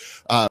chocolate,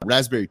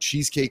 raspberry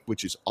cheesecake,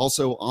 which is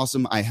also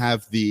awesome. I have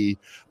the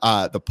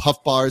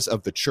puff bars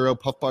of the churro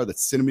puff bar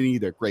that's cinnamony.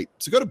 They're great.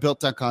 So go to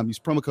built.com, use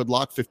promo code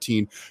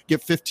LOCK15,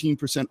 get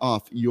 15%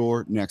 off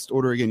your next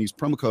order. Again, use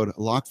promo code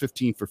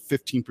LOCK15 for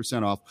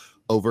 15% off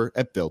over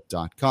at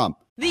built.com.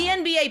 The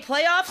NBA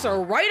playoffs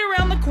are right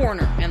around the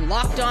corner, and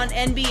Locked On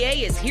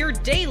NBA is here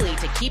daily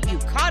to keep you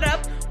caught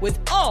up with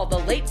all the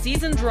late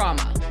season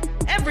drama.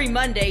 Every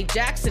Monday,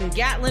 Jackson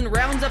Gatlin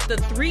rounds up the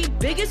 3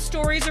 biggest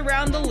stories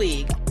around the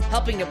league,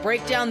 helping to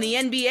break down the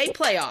NBA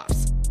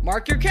playoffs.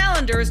 Mark your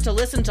calendars to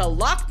listen to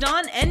Locked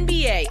On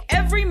NBA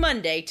every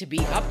Monday to be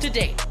up to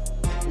date.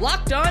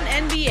 Locked On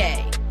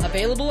NBA,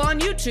 available on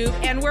YouTube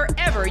and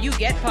wherever you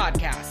get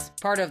podcasts.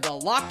 Part of the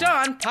Locked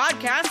On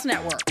Podcast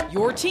Network,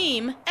 your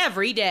team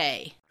every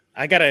day.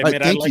 I gotta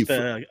admit,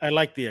 I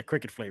like the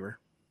cricket flavor.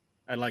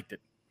 I liked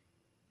it.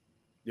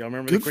 Y'all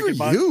remember good the cricket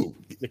for you.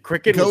 The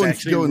cricket was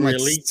actually going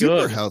really like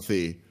super good.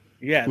 healthy.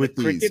 Yeah, with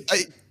the cricket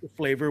these.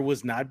 flavor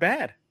was not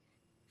bad.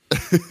 All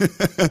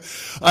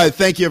right,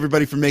 thank you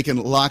everybody for making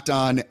Locked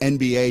On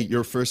NBA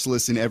your first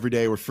listen every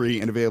day. We're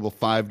free and available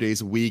 5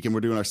 days a week, and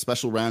we're doing our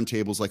special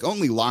roundtables like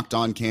only Locked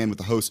On can with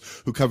the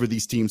hosts who cover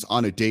these teams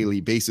on a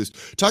daily basis,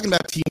 talking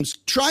about teams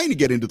trying to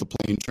get into the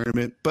play-in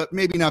tournament, but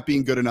maybe not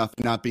being good enough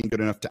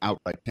to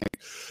outright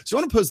tank. So I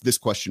want to pose this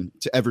question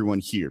to everyone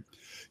here.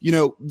 You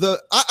know,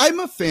 I'm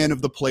a fan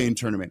of the play-in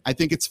tournament. I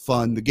think it's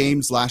fun. The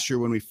games last year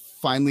when we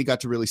finally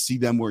got to really see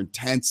them were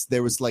intense.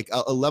 There was like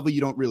a level you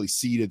don't really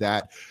see to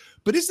that.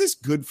 But is this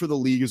good for the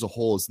league as a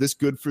whole? Is this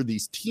good for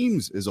these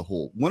teams as a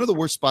whole? One of the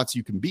worst spots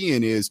you can be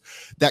in is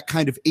that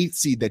kind of 8th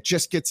seed that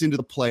just gets into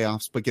the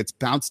playoffs but gets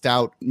bounced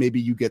out.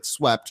 Maybe you get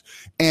swept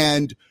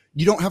and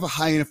you don't have a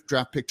high enough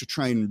draft pick to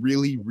try and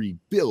really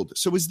rebuild.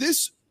 So is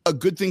this a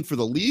good thing for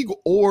the league,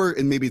 or,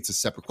 and maybe it's a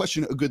separate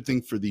question, a good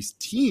thing for these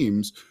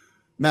teams?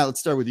 Matt, let's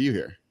start with you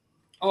here.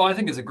 Oh, I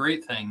think it's a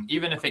great thing.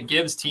 Even if it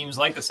gives teams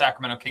like the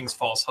Sacramento Kings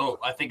false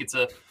hope, I think it's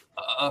a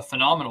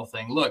phenomenal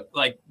thing. Look,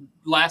 like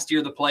last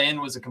year, the play-in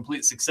was a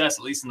complete success,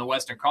 at least in the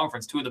Western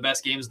Conference. 2 of the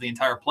best games of the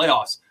entire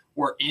playoffs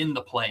were in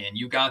the play-in.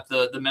 You got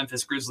the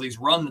Memphis Grizzlies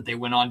run that they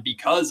went on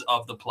because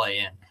of the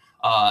play-in.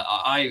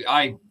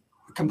 I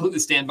completely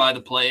stand by the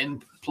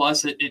play-in.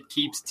 Plus, it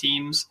keeps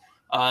teams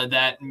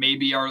that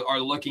maybe are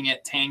looking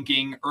at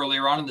tanking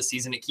earlier on in the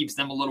season. It keeps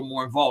them a little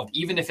more involved,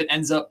 even if it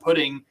ends up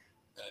putting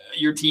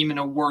your team in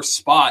a worse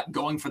spot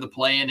going for the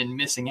play-in and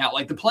missing out.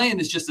 Like the play-in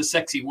is just a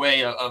sexy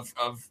way of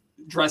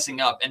dressing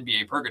up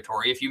NBA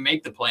purgatory. If you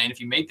make the play-in, if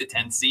you make the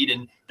 10th seed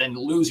and then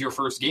lose your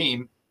first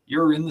game,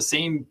 you're in the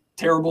same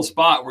terrible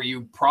spot where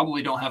you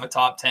probably don't have a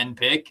top 10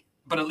 pick,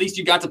 but at least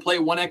you got to play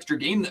one extra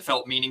game that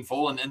felt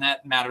meaningful, and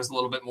that matters a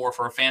little bit more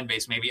for a fan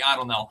base, maybe. I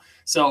don't know.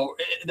 So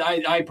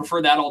I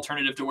prefer that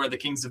alternative to where the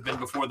Kings have been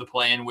before the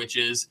play-in, which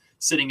is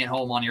sitting at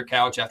home on your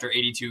couch after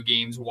 82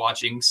 games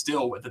watching,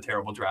 still with a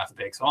terrible draft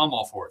pick. So I'm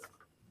all for it.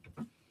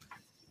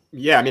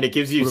 Yeah, I mean, it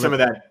gives you some of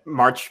that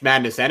March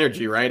Madness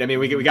energy, right? I mean,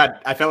 we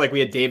got, I felt like we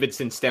had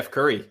Davidson, Steph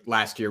Curry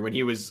last year when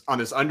he was on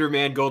this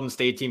undermanned Golden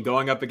State team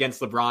going up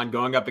against LeBron,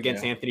 going up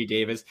against Anthony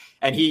Davis,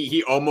 and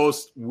he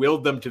almost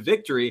willed them to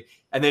victory.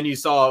 And then you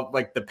saw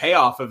like the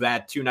payoff of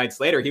that 2 nights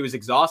later. He was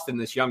exhausted, and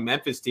this young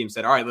Memphis team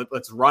said, all right,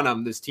 let's run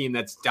them. This team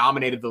that's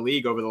dominated the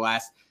league over the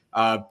last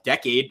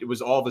decade, it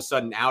was all of a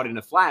sudden out in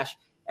a flash.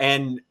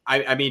 And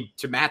I mean,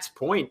 to Matt's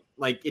point,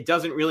 like it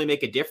doesn't really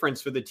make a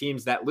difference for the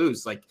teams that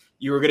lose. Like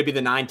you were going to be the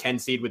 9-10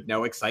 seed with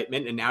no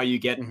excitement, and now you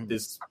get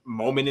this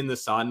moment in the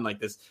sun, like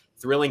this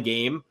thrilling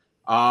game.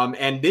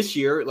 And this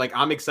year, like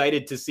I'm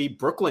excited to see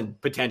Brooklyn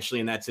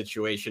potentially in that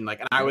situation. Like,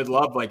 and I would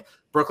love like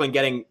Brooklyn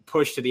getting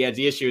pushed to the edge.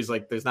 The issue is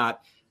like there's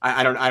not.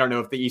 I don't know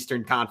if the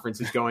Eastern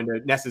Conference is going to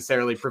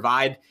necessarily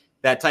provide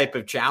that type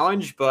of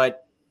challenge,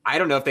 but I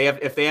don't know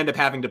if they end up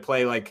having to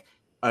play like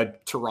a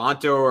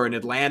Toronto or an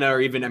Atlanta, or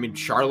even, I mean,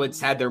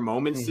 Charlotte's had their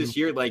moments this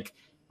year. Like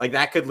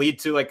that could lead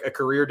to like a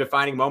career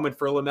defining moment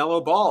for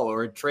LaMelo Ball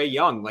or Trae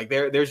Young. Like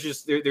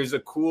there's a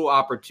cool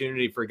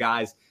opportunity for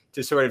guys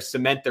to sort of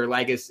cement their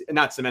legacy,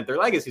 not cement their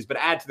legacies, but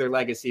add to their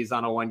legacies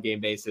on a 1-game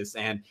basis.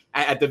 And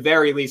at the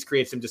very least,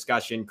 create some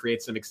discussion,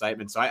 create some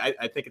excitement. So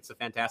I think it's a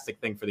fantastic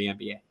thing for the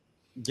NBA.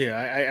 Yeah,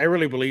 I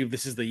really believe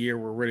this is the year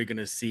we're really going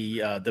to see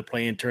the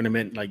play-in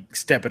tournament like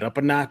step it up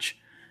a notch.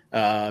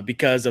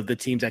 Because of the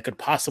teams that could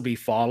possibly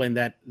fall in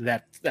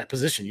that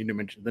position. You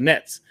mentioned the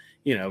Nets.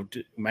 You know,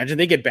 imagine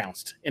they get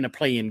bounced in a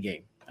play-in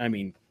game. I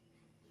mean,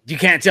 you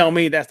can't tell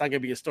me that's not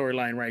going to be a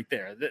storyline right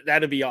there.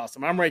 That'd be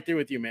awesome. I'm right there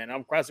with you, man.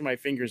 I'm crossing my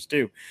fingers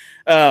too.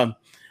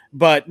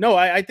 But no,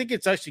 I think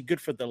it's actually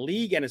good for the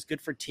league, and it's good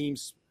for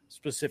teams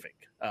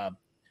specific.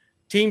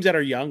 Teams that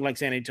are young, like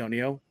San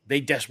Antonio, they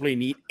desperately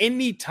need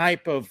any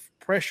type of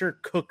pressure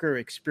cooker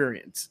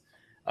experience.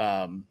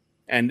 And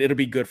it'll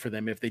be good for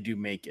them if they do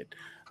make it.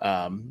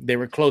 They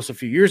were close a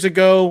few years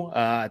ago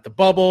at the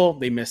bubble.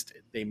 They missed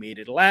it. They made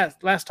it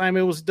last time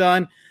it was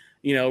done.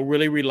 You know,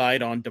 really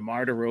relied on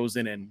DeMar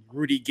DeRozan and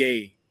Rudy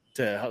Gay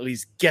to at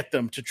least get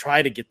them to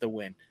try to get the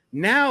win.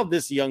 Now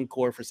this young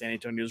core for San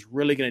Antonio is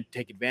really going to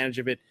take advantage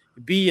of it,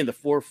 be in the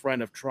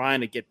forefront of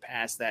trying to get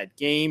past that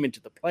game into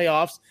the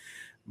playoffs.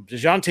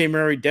 DeJounte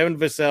Murray, Devin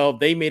Vassell,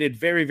 they made it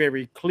very,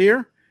 very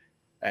clear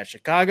at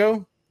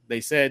Chicago.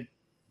 They said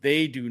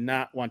they do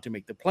not want to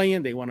make the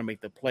play-in. They want to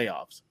make the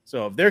playoffs.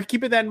 So if they're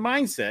keeping that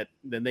mindset,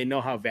 then they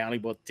know how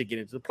valuable to get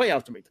into the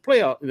playoffs to make the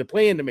playoff. The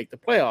play-in to make the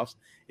playoffs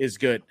is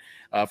good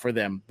for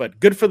them.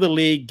 But good for the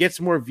league. Gets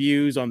more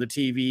views on the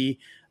TV.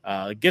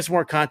 Gets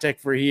more content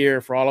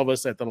for all of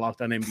us at the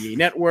Locked On NBA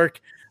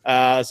Network.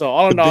 So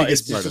all in all,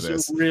 it's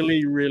just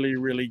really, really,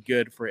 really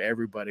good for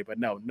everybody. But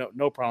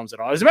no problems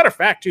at all. As a matter of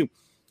fact, too,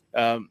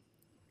 on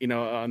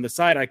the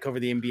side, I cover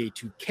the NBA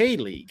 2K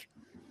League.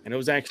 And it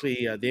was actually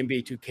the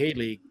NBA 2K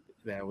League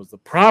that was the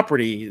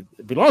property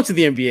that belongs to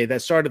the NBA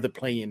that started the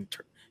play-in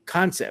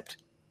concept.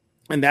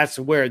 And that's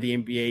where the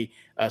NBA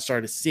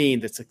started seeing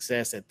the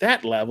success at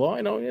that level.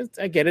 I know,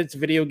 I get it. It's a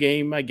video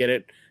game. I get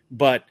it.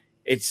 But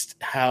it's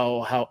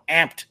how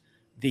amped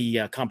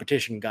the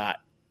competition got.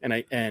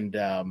 And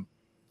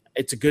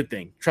it's a good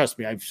thing. Trust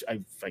me.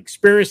 I've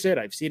experienced it.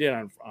 I've seen it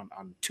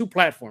on 2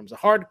 platforms, the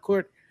hard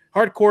court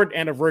hard court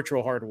and a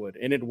virtual hardwood,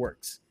 and it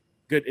works.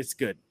 Good. It's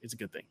good. It's a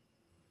good thing.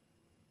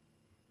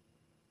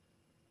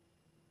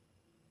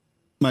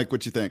 Mike,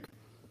 what you think?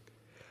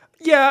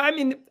 Yeah, I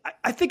mean,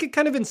 I think it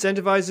kind of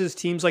incentivizes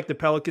teams like the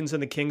Pelicans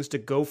and the Kings to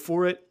go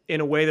for it in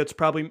a way that's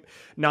probably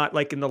not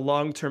like in the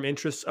long-term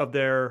interests of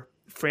their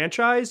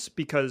franchise,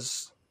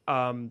 because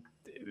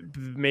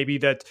maybe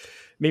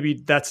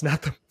that's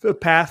not the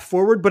path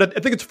forward. But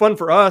I think it's fun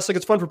for us. Like,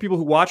 it's fun for people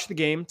who watch the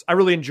game. I've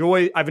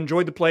enjoyed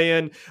the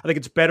play-in. I think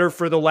it's better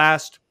for the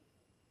last,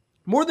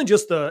 more than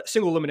just the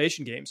single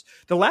elimination games.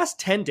 The last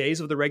 10 days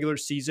of the regular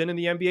season in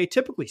the NBA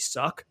typically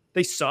suck.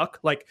 They suck.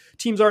 Like,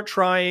 teams aren't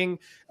trying.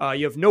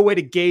 You have no way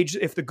to gauge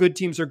if the good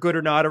teams are good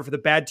or not, or if the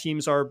bad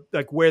teams are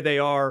like where they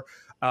are.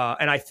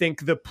 And I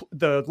think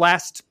the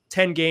last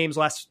 10 games,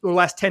 last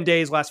 10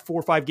 days, last 4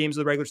 or 5 games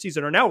of the regular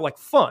season are now like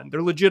fun.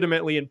 They're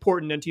legitimately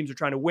important and teams are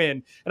trying to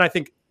win. And I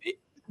think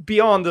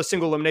beyond the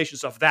single elimination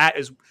stuff, that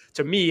is,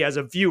 to me as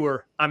a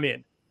viewer, I'm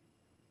in.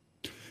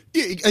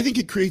 Yeah, I think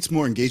it creates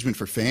more engagement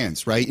for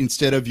fans, right?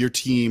 Instead of your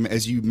team,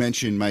 as you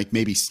mentioned, Mike,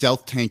 maybe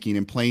stealth tanking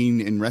and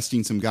playing and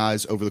resting some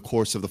guys over the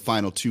course of the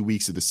final 2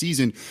 weeks of the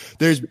season,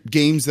 there's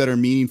games that are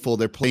meaningful.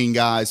 They're playing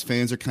guys.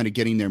 Fans are kind of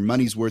getting their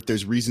money's worth.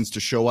 There's reasons to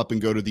show up and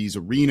go to these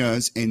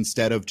arenas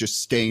instead of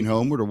just staying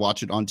home or to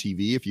watch it on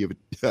TV if you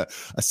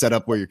have a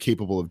setup where you're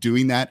capable of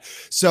doing that.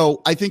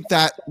 So I think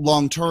that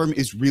long term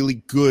is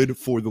really good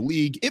for the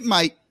league. It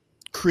might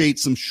create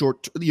some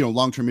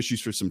long-term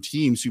issues for some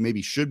teams who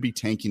maybe should be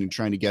tanking and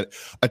trying to get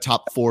a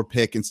top 4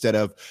 pick instead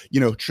of,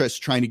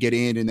 just trying to get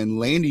in and then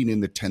landing in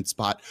the 10th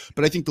spot.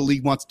 But I think the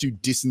league wants to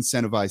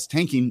disincentivize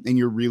tanking, and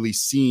you're really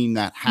seeing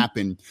that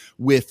happen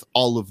with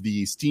all of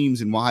these teams,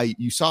 and why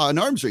you saw an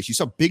arms race. You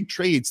saw big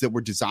trades that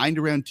were designed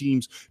around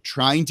teams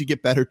trying to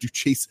get better to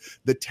chase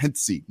the 10th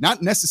seed,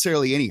 not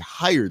necessarily any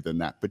higher than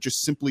that, but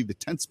just simply the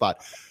 10th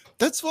spot.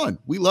 That's fun.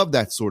 We love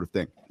that sort of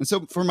thing. And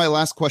so for my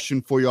last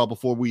question for you all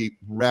before we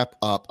wrap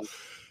up,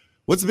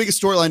 what's the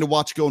biggest storyline to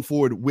watch going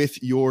forward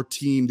with your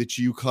team that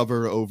you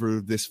cover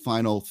over this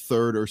final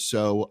third or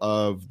so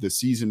of the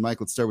season? Mike,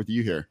 let's start with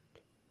you here.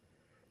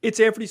 It's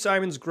Anthony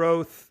Simon's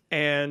growth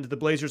and the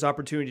Blazers'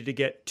 opportunity to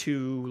get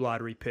 2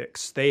 lottery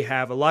picks. They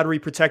have a lottery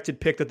protected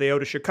pick that they owe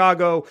to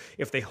Chicago.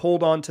 If they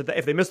hold on to that,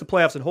 if they miss the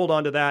playoffs and hold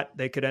on to that,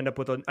 they could end up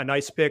with a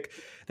nice pick.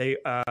 They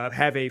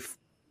have a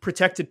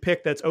protected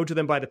pick that's owed to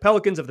them by the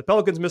Pelicans. If the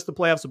Pelicans miss the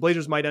playoffs, the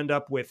Blazers might end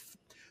up with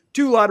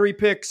 2 lottery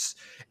picks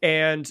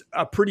and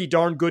a pretty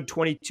darn good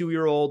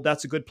 22-year-old.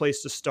 That's a good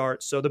place to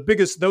start. So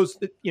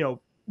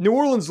New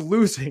Orleans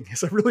losing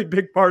is a really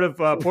big part of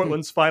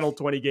Portland's final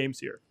 20 games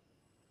here.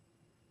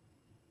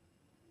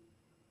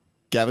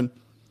 Gavin?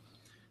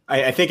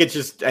 I think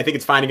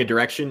it's finding a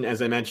direction.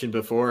 As I mentioned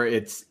before,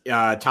 it's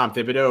Tom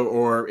Thibodeau,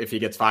 or if he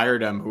gets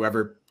fired,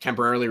 whoever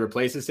temporarily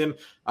replaces him,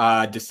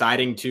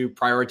 deciding to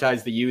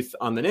prioritize the youth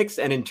on the Knicks,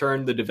 and in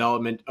turn the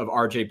development of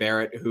RJ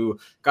Barrett, who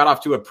got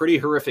off to a pretty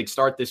horrific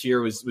start this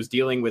year, was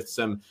dealing with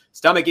some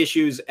stomach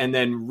issues, and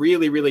then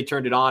really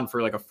turned it on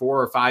for like a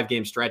 4 or 5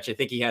 game stretch. I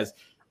think he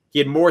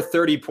had more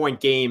 30-point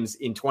games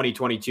in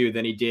 2022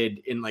 than he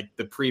did in like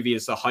the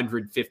previous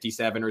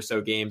 157 or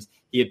so games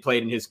he had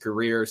played in his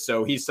career.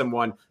 So he's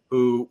someone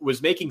who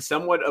was making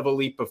somewhat of a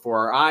leap before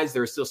our eyes.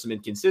 There are still some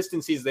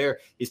inconsistencies there.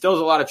 He still has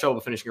a lot of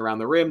trouble finishing around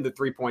the rim. The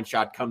 3-point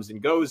shot comes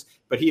and goes,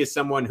 but he is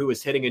someone who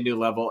is hitting a new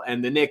level.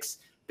 And the Knicks,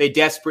 they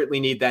desperately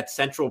need that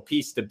central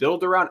piece to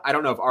build around. I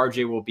don't know if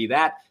RJ will be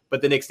that,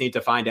 but the Knicks need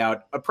to find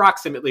out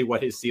approximately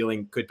what his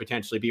ceiling could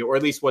potentially be, or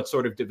at least what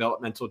sort of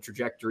developmental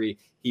trajectory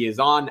he is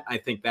on. I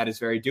think that is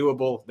very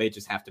doable. They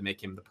just have to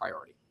make him the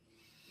priority.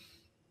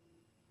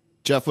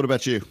 Jeff, what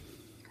about you?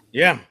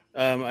 Yeah,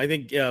 I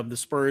think the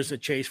Spurs'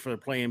 chase for the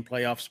play-in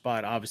playoff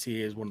spot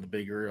obviously is one of the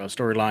bigger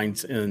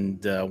storylines.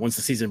 And once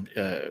the season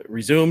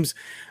resumes,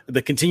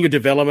 the continued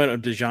development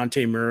of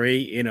DeJounte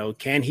Murray,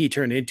 can he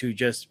turn into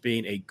just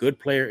being a good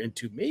player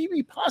into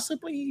maybe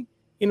possibly,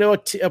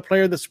 a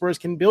player the Spurs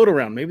can build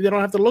around? Maybe they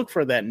don't have to look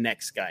for that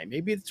next guy.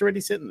 Maybe it's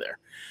already sitting there.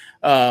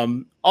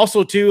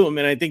 Also, too,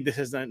 I think this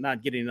is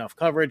not getting enough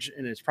coverage,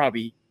 and it's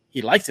probably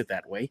he likes it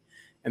that way.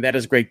 And that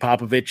is Greg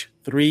Popovich.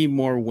 3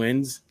 more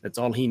wins. That's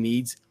all he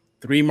needs.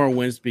 3 more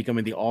wins to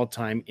becoming the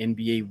all-time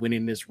NBA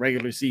winningest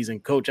regular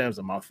season coach. That was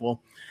a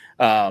mouthful.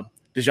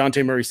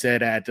 DeJounte Murray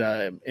said at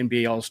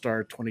NBA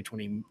All-Star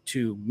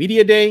 2022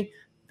 Media Day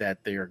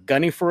that they are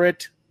gunning for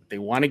it. They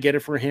want to get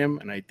it for him.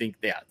 And I think,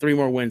 3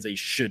 more wins, they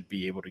should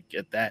be able to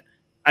get that.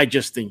 I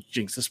just think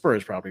jinx the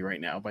Spurs probably right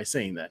now by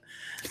saying that.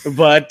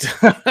 But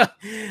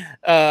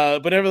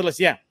nevertheless,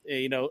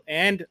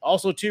 and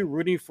also, too,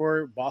 rooting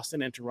for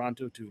Boston and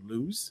Toronto to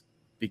lose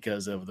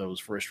because of those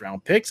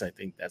first-round picks. I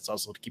think that's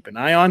also to keep an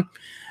eye on.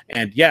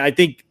 And, I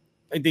think,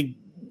 and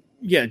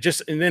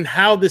then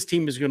how this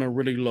team is going to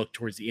really look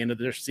towards the end of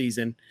their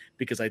season,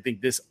 because I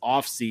think this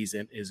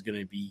offseason is going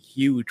to be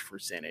huge for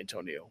San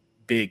Antonio,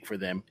 big for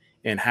them,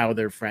 and how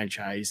their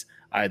franchise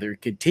either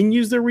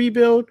continues the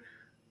rebuild,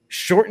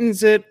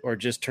 shortens it, or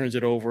just turns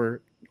it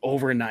over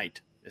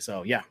overnight.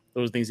 So,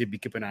 those things to be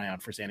keeping an eye on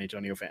for San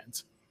Antonio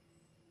fans.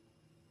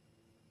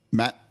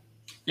 Matt?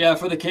 Yeah,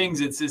 for the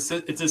Kings, it's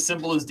as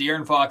simple as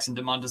De'Aaron Fox and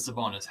Domantas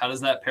Sabonis. How does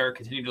that pair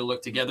continue to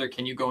look together?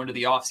 Can you go into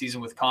the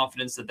offseason with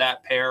confidence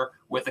that pair,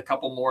 with a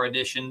couple more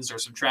additions or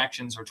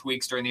subtractions or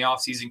tweaks during the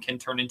offseason, can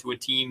turn into a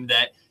team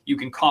that you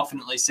can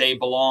confidently say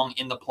belong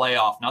in the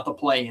playoff, not the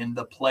play-in,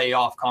 the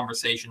playoff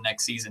conversation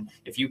next season?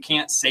 If you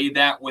can't say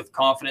that with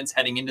confidence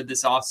heading into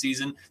this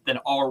offseason, then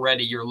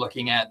already you're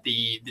looking at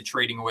the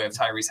trading away of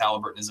Tyrese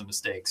Halliburton as a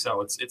mistake. So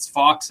it's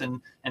Fox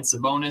and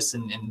Sabonis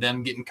and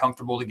them getting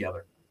comfortable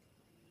together.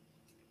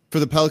 For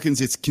the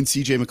Pelicans, it's can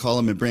CJ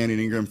McCollum and Brandon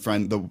Ingram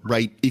find the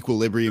right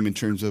equilibrium in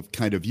terms of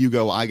kind of you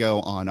go, I go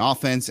on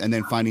offense, and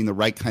then finding the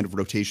right kind of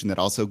rotation that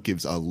also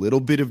gives a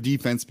little bit of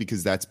defense,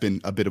 because that's been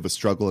a bit of a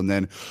struggle. And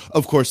then,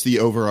 of course, the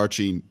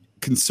overarching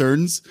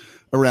concerns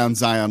around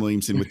Zion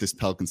Williamson with this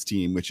Pelicans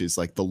team, which is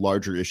like the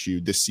larger issue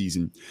this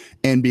season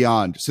and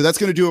beyond. So that's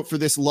going to do it for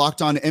this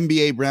Locked On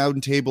NBA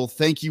Roundtable.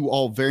 Thank you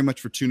all very much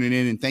for tuning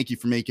in, and thank you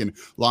for making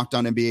Locked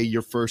On NBA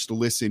your first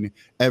listen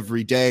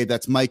every day.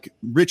 That's Mike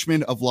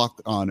Richmond of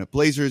Locked On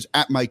Blazers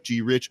at Mike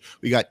G. Rich.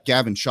 We got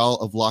Gavin Shaw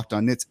of Locked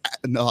On Knicks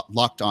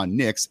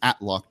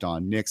at Locked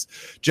On Knicks.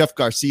 Jeff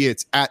Garcia,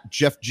 it's at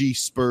Jeff G.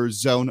 Spurs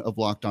Zone of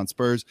Locked On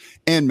Spurs,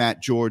 and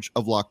Matt George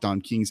of Locked On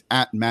Kings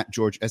at Matt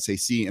George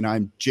SAC. And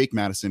I'm Jake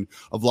Madison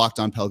of Locked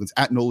On Pelicans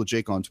at Nola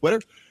Jake on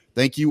Twitter.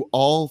 Thank you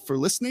all for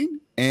listening,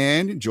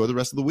 and enjoy the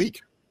rest of the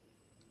week.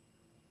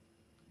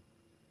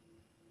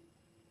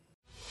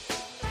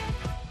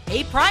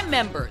 Hey, Prime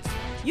members,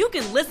 you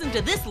can listen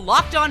to this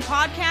Locked On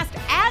podcast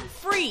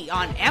ad-free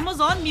on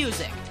Amazon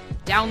Music.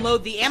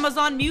 Download the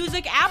Amazon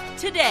Music app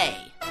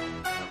today.